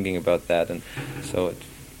ways of thinking about that. And so it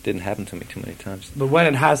didn't happen to me too many times. But when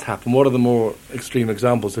it has happened, what are the more extreme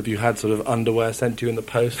examples? Have you had sort of underwear sent to you in the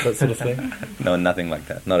post, that sort of thing? No, nothing like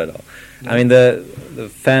that. Not at all. No. I mean, the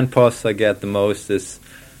fan posts I get the most is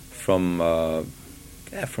from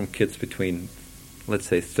kids between, let's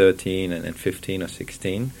say, 13 and 15 or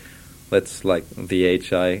 16. That's like the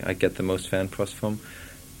age I get the most fan posts from.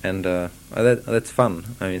 And that's fun.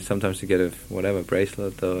 I mean, sometimes you get a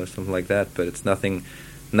bracelet or something like that, but it's nothing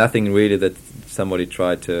really that somebody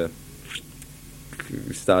started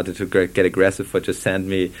to get aggressive for. Just send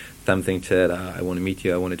me something, said, I want to meet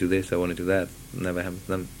you, I want to do this, I want to do that. Never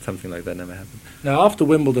happened. Something like that never happened. Now, after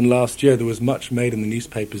Wimbledon last year, there was much made in the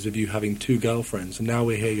newspapers of you having 2 girlfriends, and now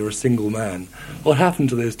we hear you're a single man. What happened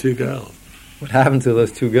to those 2 girls? What happened to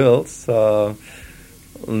those 2 girls?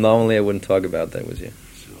 Normally I wouldn't talk about that with you.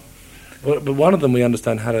 Well, but one of them, we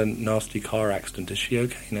understand, had a nasty car accident. Is she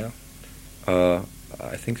okay now?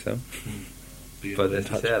 I think so. But as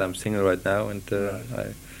I said, I'm single right now, and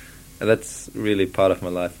that's really part of my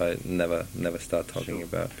life I never start talking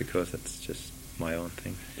about, because it's just my own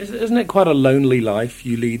thing. Isn't it quite a lonely life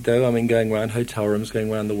you lead, though? I mean, going around hotel rooms,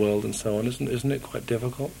 going around the world and so on. Isn't it quite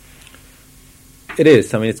difficult? It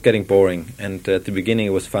is. I mean, it's getting boring. And at the beginning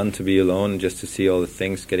it was fun to be alone, just to see all the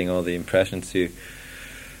things, getting all the impressions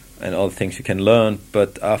and all the things you can learn,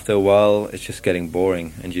 but after a while it's just getting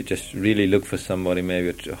boring, and you just really look for somebody,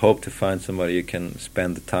 maybe hope to find somebody you can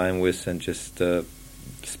spend the time with and just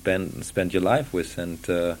spend your life with.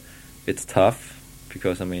 And it's tough,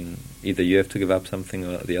 because I mean, either you have to give up something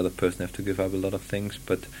or the other person have to give up a lot of things,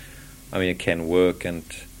 but I mean, it can work, and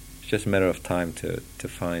it's just a matter of time to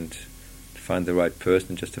find the right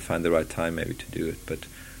person, just to find the right time maybe to do it. But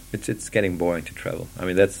it's getting boring to travel. I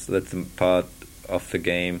mean, that's the part of the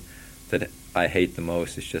game that I hate the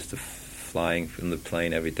most. Is just the flying from the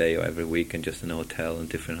plane every day or every week, and just in a hotel and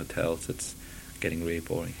different hotels. It's getting really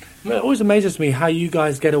boring. Well, it always amazes me how you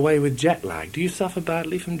guys get away with jet lag. Do you suffer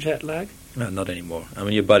badly from jet lag? No, not anymore. I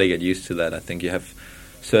mean, your body gets used to that. I think you have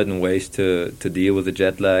certain ways to deal with the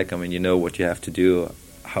jet lag. I mean, you know what you have to do,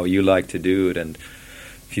 how you like to do it, and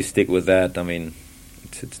if you stick with that, I mean,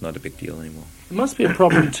 it's not a big deal anymore. It must be a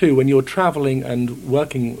problem too when you're travelling and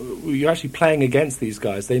working. You're actually playing against these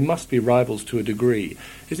guys. They must be rivals to a degree.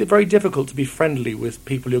 Is it very difficult to be friendly with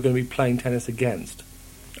people you're going to be playing tennis against?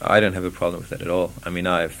 I don't have a problem with that at all. I mean,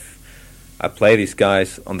 I've I play these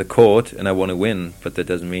guys on the court and I want to win, but that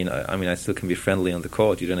doesn't mean I still can be friendly on the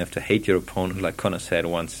court. You don't have to hate your opponent, like Connor said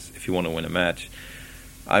once, if you want to win a match.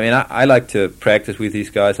 I like to practice with these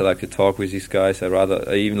guys. I like to talk with these guys.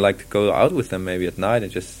 I even like to go out with them maybe at night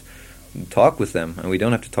and just talk with them. And we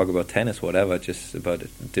don't have to talk about tennis, whatever, just about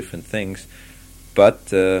different things. But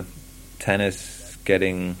tennis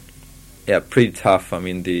getting pretty tough. I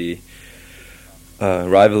mean, the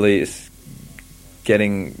rivalry is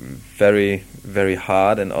getting very, very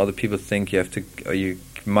hard, and other people think you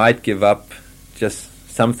might give up just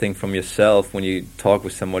something from yourself when you talk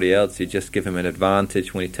with somebody else. You just give him an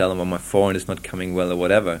advantage when you tell him, my forehand is not coming well or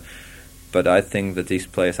whatever. But I think that these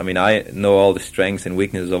players, I know all the strengths and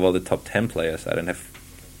weaknesses of all the top 10 players. I don't have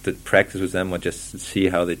to practice with them or just see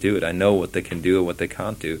how they do it. I know what they can do or what they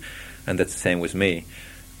can't do, and that's the same with me.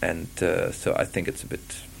 And so I think it's a bit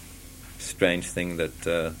strange thing that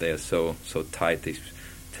they are so tight, these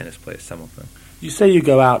tennis players, some of them. You say you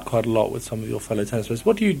go out quite a lot with some of your fellow tennis players.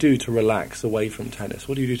 What do you do to relax away from tennis?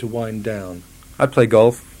 What do you do to wind down? I play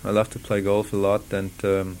golf. I love to play golf a lot, and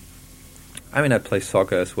I play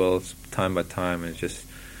soccer as well, time by time, and just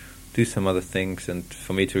do some other things. And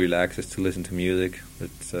for me to relax is to listen to music.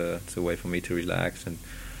 It's a way for me to relax, and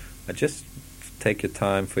I just take your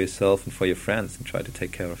time for yourself and for your friends, and try to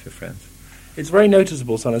take care of your friends. It's very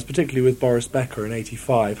noticeable sometimes, particularly with Boris Becker in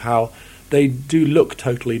 '85, how they do look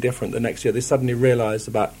totally different the next year. They suddenly realise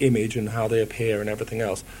about image and how they appear and everything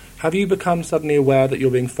else. Have you become suddenly aware that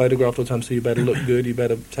you're being photographed all the time, so you better look good, you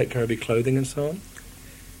better take care of your clothing and so on?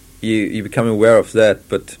 You become aware of that,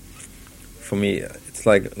 but for me, it's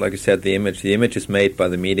like you said, the image. The image is made by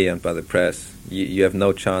the media and by the press. You have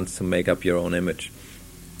no chance to make up your own image.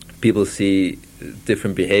 People see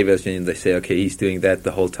different behaviors and they say, okay, he's doing that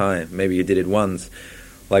the whole time. Maybe you did it once.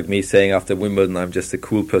 Like me saying after Wimbledon, I'm just a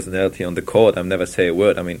cool personality on the court. I never say a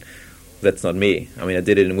word. That's not me. I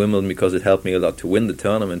did it in Wimbledon because it helped me a lot to win the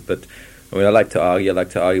tournament. But I like to argue. I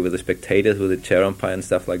like to argue with the spectators, with the chair umpire and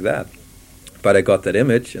stuff like that. But I got that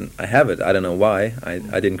image and I have it. I don't know why.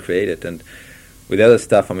 I didn't create it. And with other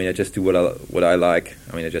stuff, I just do what I like.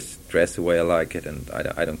 I just dress the way I like it, and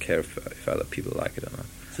I don't care if other people like it or not.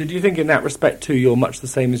 So do you think in that respect too you're much the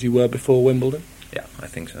same as you were before Wimbledon? Yeah, I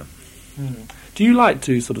think so. Mm. Do you like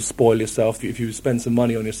to sort of spoil yourself? If you spend some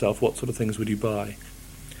money on yourself, what sort of things would you buy?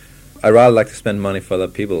 I rather like to spend money for other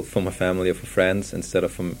people, for my family or for friends, instead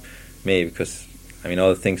of for me, because all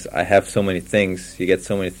the things, I have so many things, you get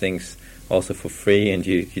so many things also for free, and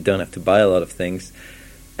you don't have to buy a lot of things.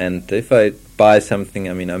 And if I buy something,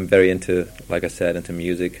 I'm very into, like I said, into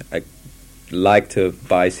music. I like to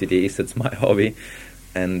buy CDs, that's my hobby.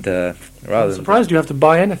 And I'm surprised you have to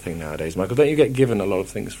buy anything nowadays, Michael. Don't you get given a lot of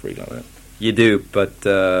things free like that? You do, but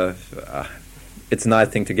it's a nice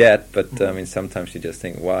thing to get. But sometimes you just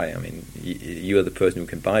think, why? You are the person who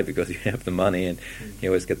can buy because you have the money, and you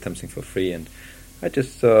always get something for free. And I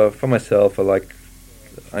just, for myself, I like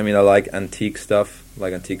antique stuff,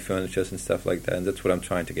 like antique furniture and stuff like that. And that's what I'm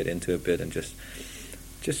trying to get into a bit, and just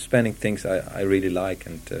spending things I really like,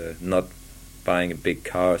 and not buying a big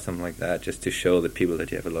car or something like that, just to show the people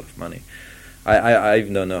that you have a lot of money. I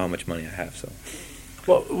even don't know how much money I have, so.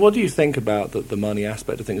 What do you think about the money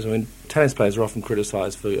aspect of things? Tennis players are often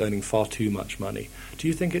criticised for earning far too much money. Do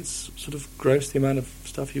you think it's sort of gross, the amount of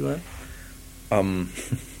stuff you earn?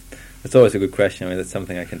 It's always a good question. That's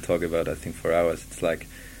something I can talk about, I think, for hours. It's like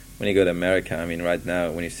when you go to America, right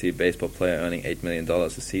now, when you see a baseball player earning $8 million a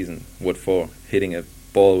season, what for? Hitting a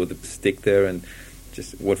ball with a stick there, and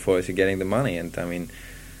just what for is he getting the money? And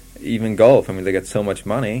even golf, they get so much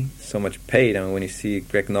money, so much paid. When you see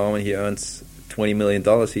Greg Norman, he earns $20 million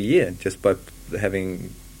a year just by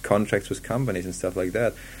having contracts with companies and stuff like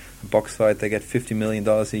that. A box fight, they get $50 million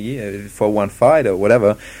a year for one fight or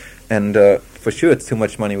whatever. And for sure, it's too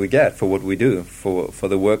much money we get for what we do, for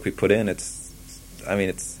the work we put in. It's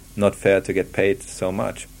not fair to get paid so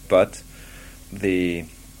much, but the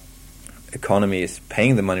economy is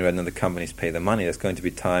paying the money right now. The companies pay the money. There's going to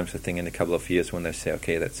be times, I think, in a couple of years when they say,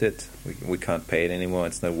 okay, that's it. We can't pay it anymore.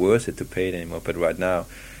 It's not worth it to pay it anymore. But right now,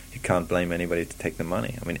 you can't blame anybody to take the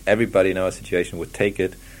money. Everybody in our situation would take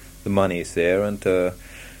it. The money is there, and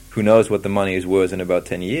who knows what the money is worth in about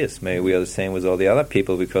 10 years. Maybe we are the same with all the other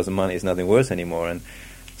people because the money is nothing worth anymore. And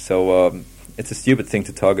so it's a stupid thing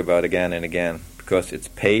to talk about again and again because it's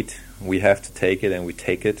paid. We have to take it, and we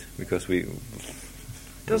take it because we...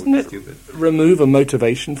 Doesn't it remove a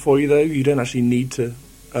motivation for you, though? You don't actually need to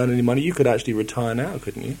earn any money. You could actually retire now,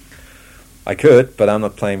 couldn't you? I could, but I'm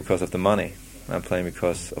not playing because of the money. I'm playing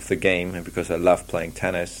because of the game and because I love playing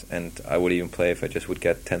tennis, and I would even play if I just would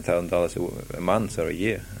get $10,000 a month or a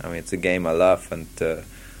year. It's a game I love, and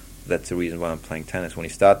that's the reason why I'm playing tennis. When you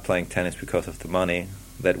start playing tennis because of the money,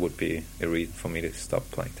 that would be a reason for me to stop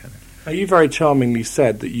playing tennis. Now, you very charmingly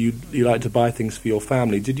said that you like to buy things for your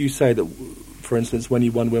family. Did you say that, for instance, when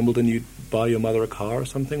you won Wimbledon, you'd buy your mother a car or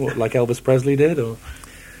something, like Elvis Presley did? Or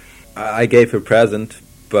I gave her a present,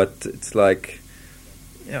 but it's like,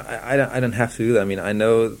 I don't have to do that. I mean, I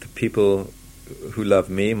know the people who love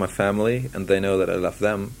me, my family, and they know that I love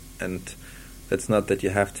them, and it's not that you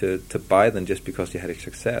have to buy them just because you had a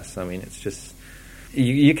success. I mean, it's just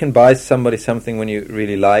you can buy somebody something when you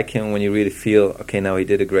really like him, when you really feel, okay, now he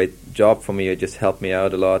did a great job for me, or just helped me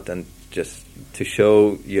out a lot, and just to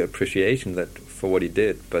show your appreciation that for what he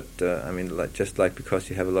did. But I mean, just like because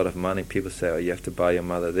you have a lot of money, people say, oh, you have to buy your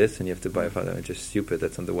mother this and you have to buy your father. It's just stupid.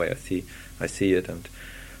 That's not the way I see it, and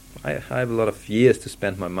I have a lot of years to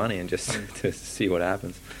spend my money and just to see what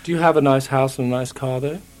happens. Do you have a nice house and a nice car,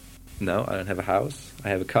 though? No, I don't have a house. I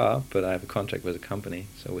have a car, but I have a contract with a company,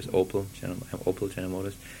 so with Opel, General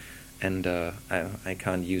Motors, and I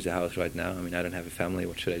can't use a house right now. I mean, I don't have a family.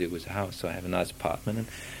 What should I do with a house? So I have a nice apartment and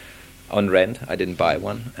on rent. I didn't buy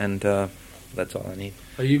one, and that's all I need.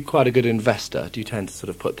 Are you quite a good investor? Do you tend to sort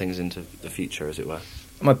of put things into the future, as it were?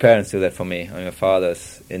 My parents do that for me. I mean, my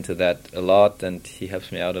father's into that a lot, and he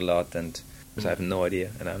helps me out a lot, and because I have no idea,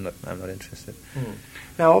 and I'm not interested.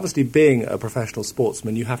 Now, obviously, being a professional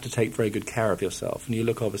sportsman, you have to take very good care of yourself, and you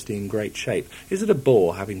look obviously in great shape. Is it a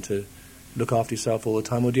bore having to look after yourself all the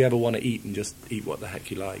time, or do you ever want to eat and just eat what the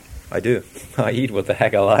heck you like? I do. I eat what the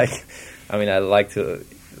heck I like. I mean, I like to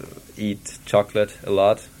eat chocolate a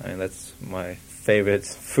lot. I mean, that's my favorite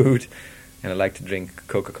food, and I like to drink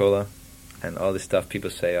Coca-Cola and all this stuff. People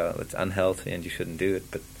say, oh, it's unhealthy and you shouldn't do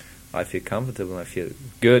it, but I feel comfortable and I feel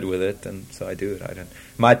good with it, and so I do it.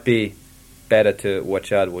 Might be better to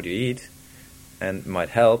watch out what you eat, and might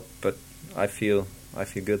help, but I feel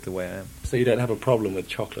good the way I am. So you don't have a problem with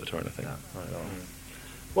chocolate or anything? No, not at all.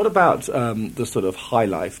 What about the sort of high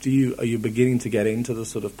life? Are you beginning to get into the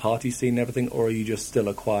sort of party scene and everything, or are you just still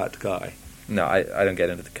a quiet guy? No, I don't get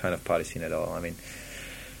into the kind of party scene at all. I mean,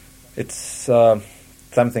 it's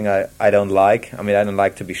something I don't like. I mean, I don't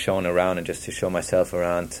like to be shown around and just to show myself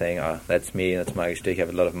around saying, oh, that's me, that's Michael Stich, I have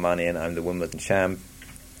a lot of money and I'm the Wimbledon champ.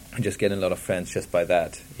 And just getting a lot of friends just by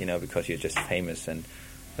that, because you're just famous. And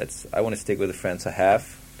I want to stick with the friends I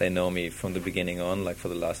have. They know me from the beginning on, like for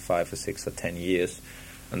the last 5 or 6 or 10 years.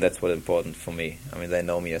 And that's what's important for me. I mean, they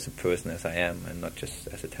know me as a person as I am and not just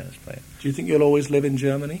as a tennis player. Do you think you'll always live in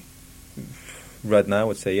Germany? Right now I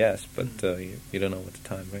would say yes, but you don't know what the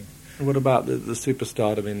time brings. And what about the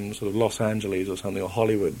superstardom in sort of Los Angeles or something, or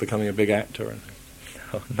Hollywood, becoming a big actor?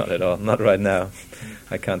 No, not at all. Not right now.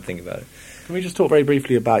 I can't think about it. Can we just talk very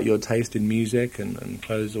briefly about your taste in music and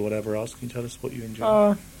clothes or whatever else? Can you tell us what you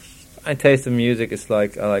enjoy? My taste in music is I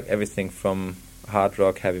like everything from hard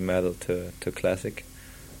rock, heavy metal to classic,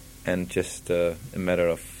 and just a matter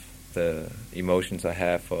of the emotions I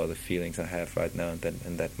have or the feelings I have right now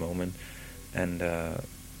in that moment. And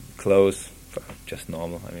clothes, just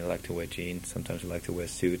normal. I mean, I like to wear jeans. Sometimes I like to wear a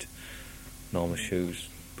suit, normal shoes,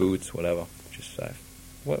 boots, whatever. Just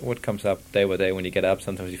what comes up day by day when you get up.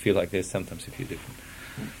 Sometimes you feel like this, sometimes you feel different.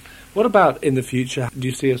 What about in the future? Do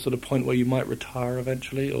you see a sort of point where you might retire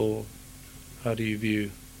eventually, or how do you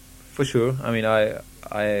view? For sure. I mean,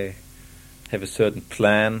 I have a certain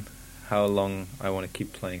plan how long I want to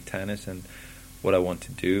keep playing tennis and what I want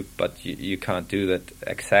to do, but you can't do that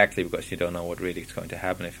exactly because you don't know what really is going to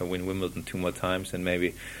happen. If I win Wimbledon 2 more times and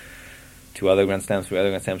maybe 2 other Grand Slams, 3 other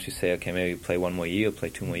Grand Slams, you say, okay, maybe play 1 more year, play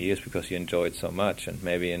 2 more years because you enjoy it so much, and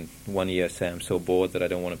maybe in 1 year say I'm so bored that I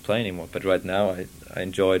don't want to play anymore. But right now I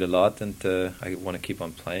enjoy it a lot, and I want to keep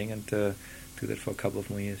on playing and do that for a couple of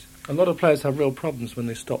more years. A lot of players have real problems when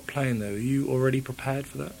they stop playing, though. Are you already prepared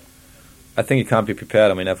for that? I think you can't be prepared.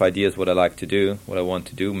 I mean, I have ideas what I like to do, what I want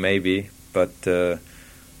to do, maybe, but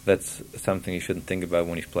that's something you shouldn't think about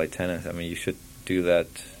when you play tennis. I mean, you should do that,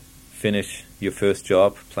 finish your first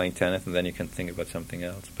job playing tennis, and then you can think about something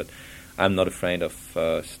else. But I'm not afraid of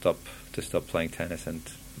stop playing tennis and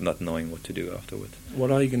not knowing what to do afterwards.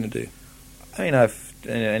 What are you going to do? I mean, I've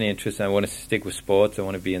any interest. I want to stick with sports. I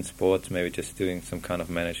want to be in sports, maybe just doing some kind of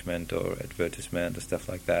management or advertisement or stuff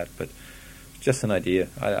like that. But just an idea.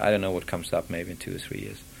 I don't know what comes up maybe in 2 or 3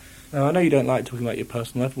 years. Now, I know you don't like talking about your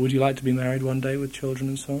personal life, but would you like to be married one day with children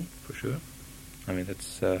and so on? For sure. I mean,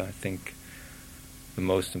 that's, I think, the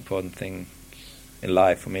most important thing in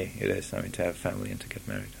life for me. It is, I mean, to have a family and to get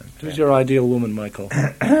married. Who's your ideal woman, Michael?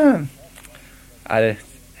 I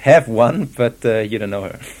have one, but you don't know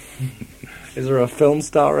her. Is there a film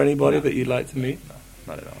star or anybody that you'd like to meet? No,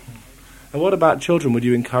 not at all. And what about children? Would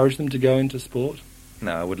you encourage them to go into sport?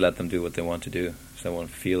 No, I would let them do what they want to do. if someone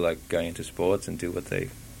feel like going into sports and do what they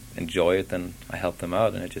enjoy it, then I help them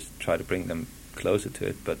out and I just try to bring them closer to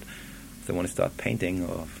it. But if they want to start painting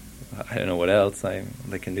or I don't know what else,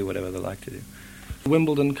 they can do whatever they like to do.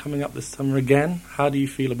 Wimbledon coming up this summer again. How do you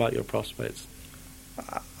feel about your prospects?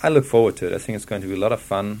 I look forward to it. I think it's going to be a lot of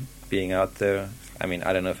fun being out there. I mean,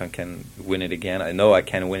 I don't know if I can win it again. I know I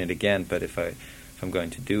can win it again, but if I'm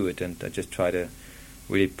going to do it, and I just try to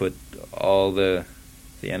really put all the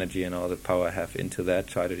energy and all the power I have into that,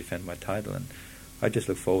 try to defend my title, and I just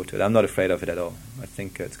look forward to it. I'm not afraid of it at all. I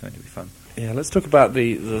think it's going to be fun. Yeah, let's talk about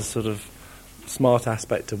the sort of smart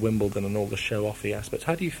aspect of Wimbledon and all the show-offy aspects.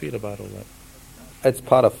 How do you feel about all that? It's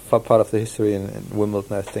part of the history in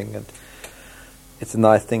Wimbledon, I think, and it's a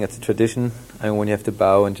nice thing. It's a tradition. I mean, when you have to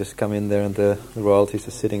bow and just come in there and the royalties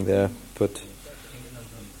are sitting there, but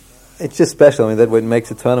it's just special. I mean, that what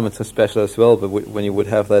makes a tournament so special as well. But when you would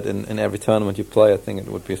have that in every tournament you play, I think it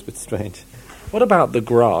would be a bit strange. What about the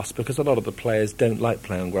grass? Because a lot of the players don't like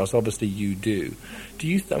playing on grass. Obviously, you do. Do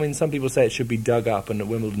you? I mean, some people say it should be dug up, and that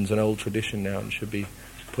Wimbledon's an old tradition now and should be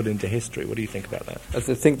put into history. What do you think about that? I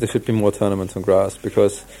think there should be more tournaments on grass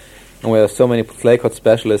because we have so many clay court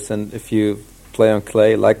specialists, and if you play on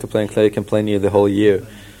clay, like to play on clay, you can play near the whole year.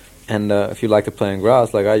 And if you like to play on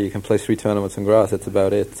grass, like you can play 3 tournaments on grass. That's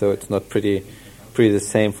about it. So it's not pretty the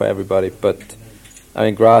same for everybody. But I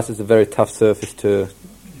mean, grass is a very tough surface to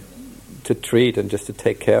treat and just to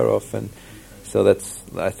take care of, and so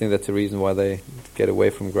I think that's the reason why they get away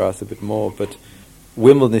from grass a bit more. But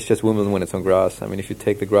Wimbledon is just Wimbledon when it's on grass. I mean, if you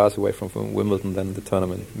take the grass away from Wimbledon, then the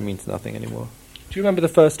tournament means nothing anymore. Do you remember the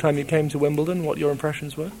first time you came to Wimbledon? What your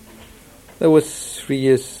impressions were? That was 3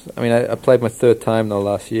 years. I mean, I played my 3rd time now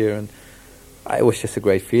last year, and it was just a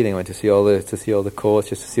great feeling. I went to see all the courts,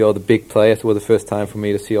 just to see all the big players. It was the first time for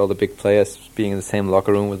me to see all the big players, being in the same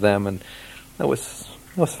locker room with them, and it was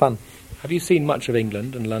fun. Have you seen much of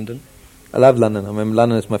England and London? I love London. I mean,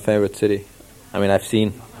 London is my favourite city. I mean, I've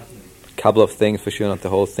seen a couple of things, for sure, not the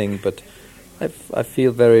whole thing, but I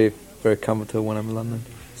feel very, very comfortable when I'm in London.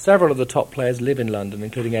 Several of the top players live in London,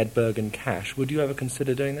 including Ed Berg and Cash. Would you ever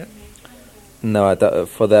consider doing that? No,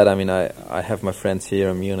 for that, I mean, I have my friends here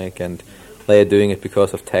in Munich, and they are doing it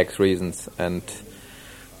because of tax reasons, and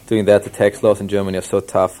doing that, the tax laws in Germany are so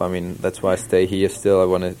tough. I mean, that's why I stay here still. I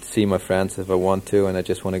want to see my friends if I want to, and I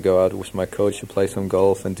just want to go out with my coach and play some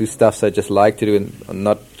golf and do stuff I just like to do and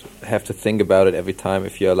not have to think about it every time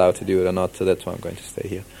if you're allowed to do it or not. So that's why I'm going to stay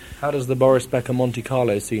here. How does the Boris Becker Monte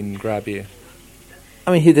Carlo scene grab you?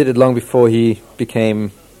 I mean, he did it long before he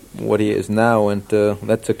became what he is now, and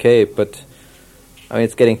that's okay, but I mean,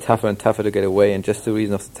 it's getting tougher and tougher to get away, and just the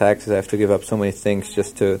reason of the taxes, I have to give up so many things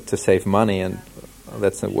just to save money, and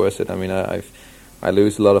that's not worth it. I mean, I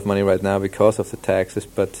lose a lot of money right now because of the taxes,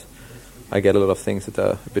 but I get a lot of things that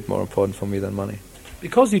are a bit more important for me than money.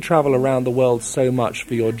 Because you travel around the world so much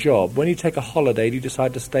for your job, when you take a holiday, do you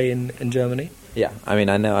decide to stay in Germany? Yeah, I mean,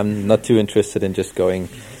 I know I'm not too interested in just going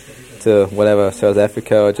to whatever, South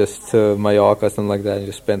Africa or just to Mallorca or something like that and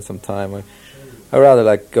just spend some time. I rather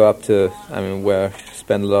like go up to, where I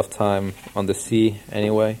spend a lot of time on the sea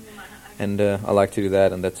anyway, and I like to do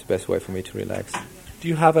that, and that's the best way for me to relax. Do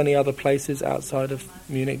you have any other places outside of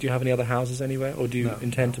Munich? Do you have any other houses anywhere, or do you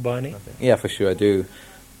intend to buy any? Nothing. Yeah, for sure I do,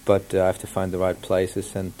 but I have to find the right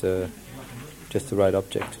places and just the right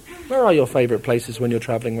object. Where are your favourite places when you're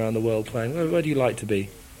travelling around the world playing? Where do you like to be?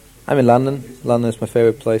 I'm in London. London is my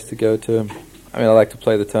favourite place to go to. I mean, I like to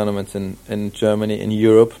play the tournaments in Germany, in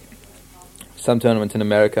Europe. Some tournaments in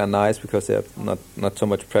America are nice because they have not so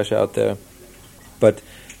much pressure out there. But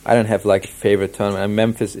I don't have like a favourite tournament. And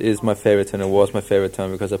Memphis is my favourite tournament, was my favourite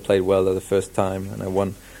tournament because I played well there the first time and I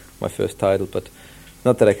won my first title. But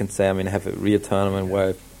not that I can say, I have a real tournament where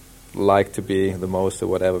I like to be the most or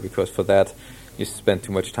whatever, because for that you spend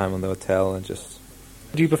too much time on the hotel and just...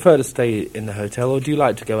 Do you prefer to stay in the hotel, or do you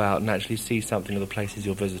like to go out and actually see something of the places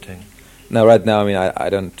you're visiting? No, right now,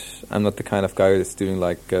 I'm not the kind of guy that's doing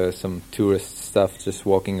like some tourist stuff, just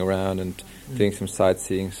walking around and doing some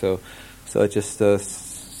sightseeing. So I just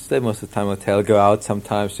stay most of the time in the hotel, go out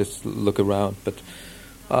sometimes, just look around. But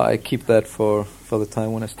I keep that for the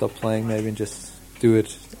time when I stop playing, maybe, and just do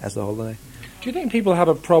it as a holiday. Do you think people have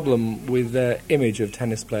a problem with their image of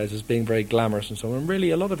tennis players as being very glamorous and so on? And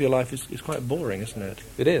really, a lot of your life is quite boring, isn't it?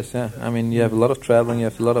 It is, yeah. I mean, you have a lot of traveling, you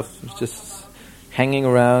have a lot of just hanging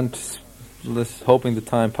around, just hoping the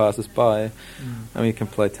time passes by. I mean, you can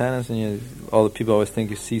play tennis, and all the people always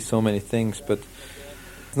think you see so many things, but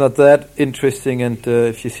it's not that interesting. And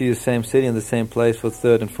if you see the same city and the same place for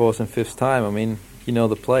 3rd and 4th and 5th time, I mean, you know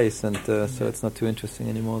the place, and so it's not too interesting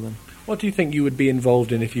anymore then. What do you think you would be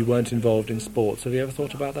involved in if you weren't involved in sports? Have you ever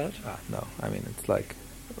thought about that? No, I mean, it's like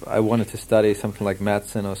I wanted to study something like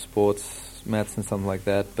medicine or sports medicine, something like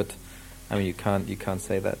that. But I mean, you can't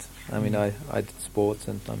say that. I mean, I did sports,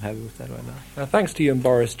 and I'm happy with that right now. Now, thanks to you and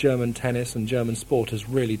Boris, German tennis and German sport has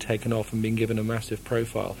really taken off and been given a massive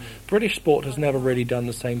profile. British sport has never really done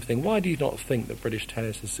the same thing. Why do you not think that British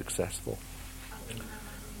tennis is successful?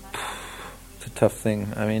 It's a tough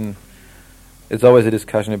thing. I mean, it's always a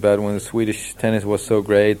discussion about when the Swedish tennis was so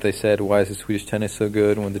great. They said, why is the Swedish tennis so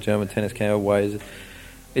good? When the German tennis came out, why is it?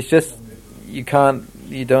 It's just you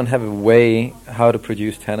don't have a way how to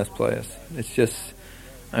produce tennis players. It's just,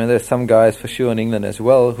 I mean, there's some guys for sure in England as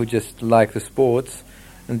well who just like the sports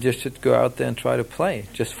and just should go out there and try to play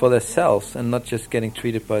just for themselves and not just getting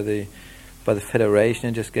treated by the federation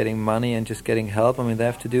and just getting money and just getting help. I mean, they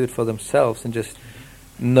have to do it for themselves and just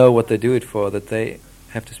know what they do it for, that they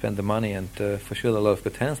have to spend the money. And for sure, a lot of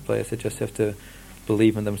good tennis players, they just have to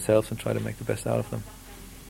believe in themselves and try to make the best out of them.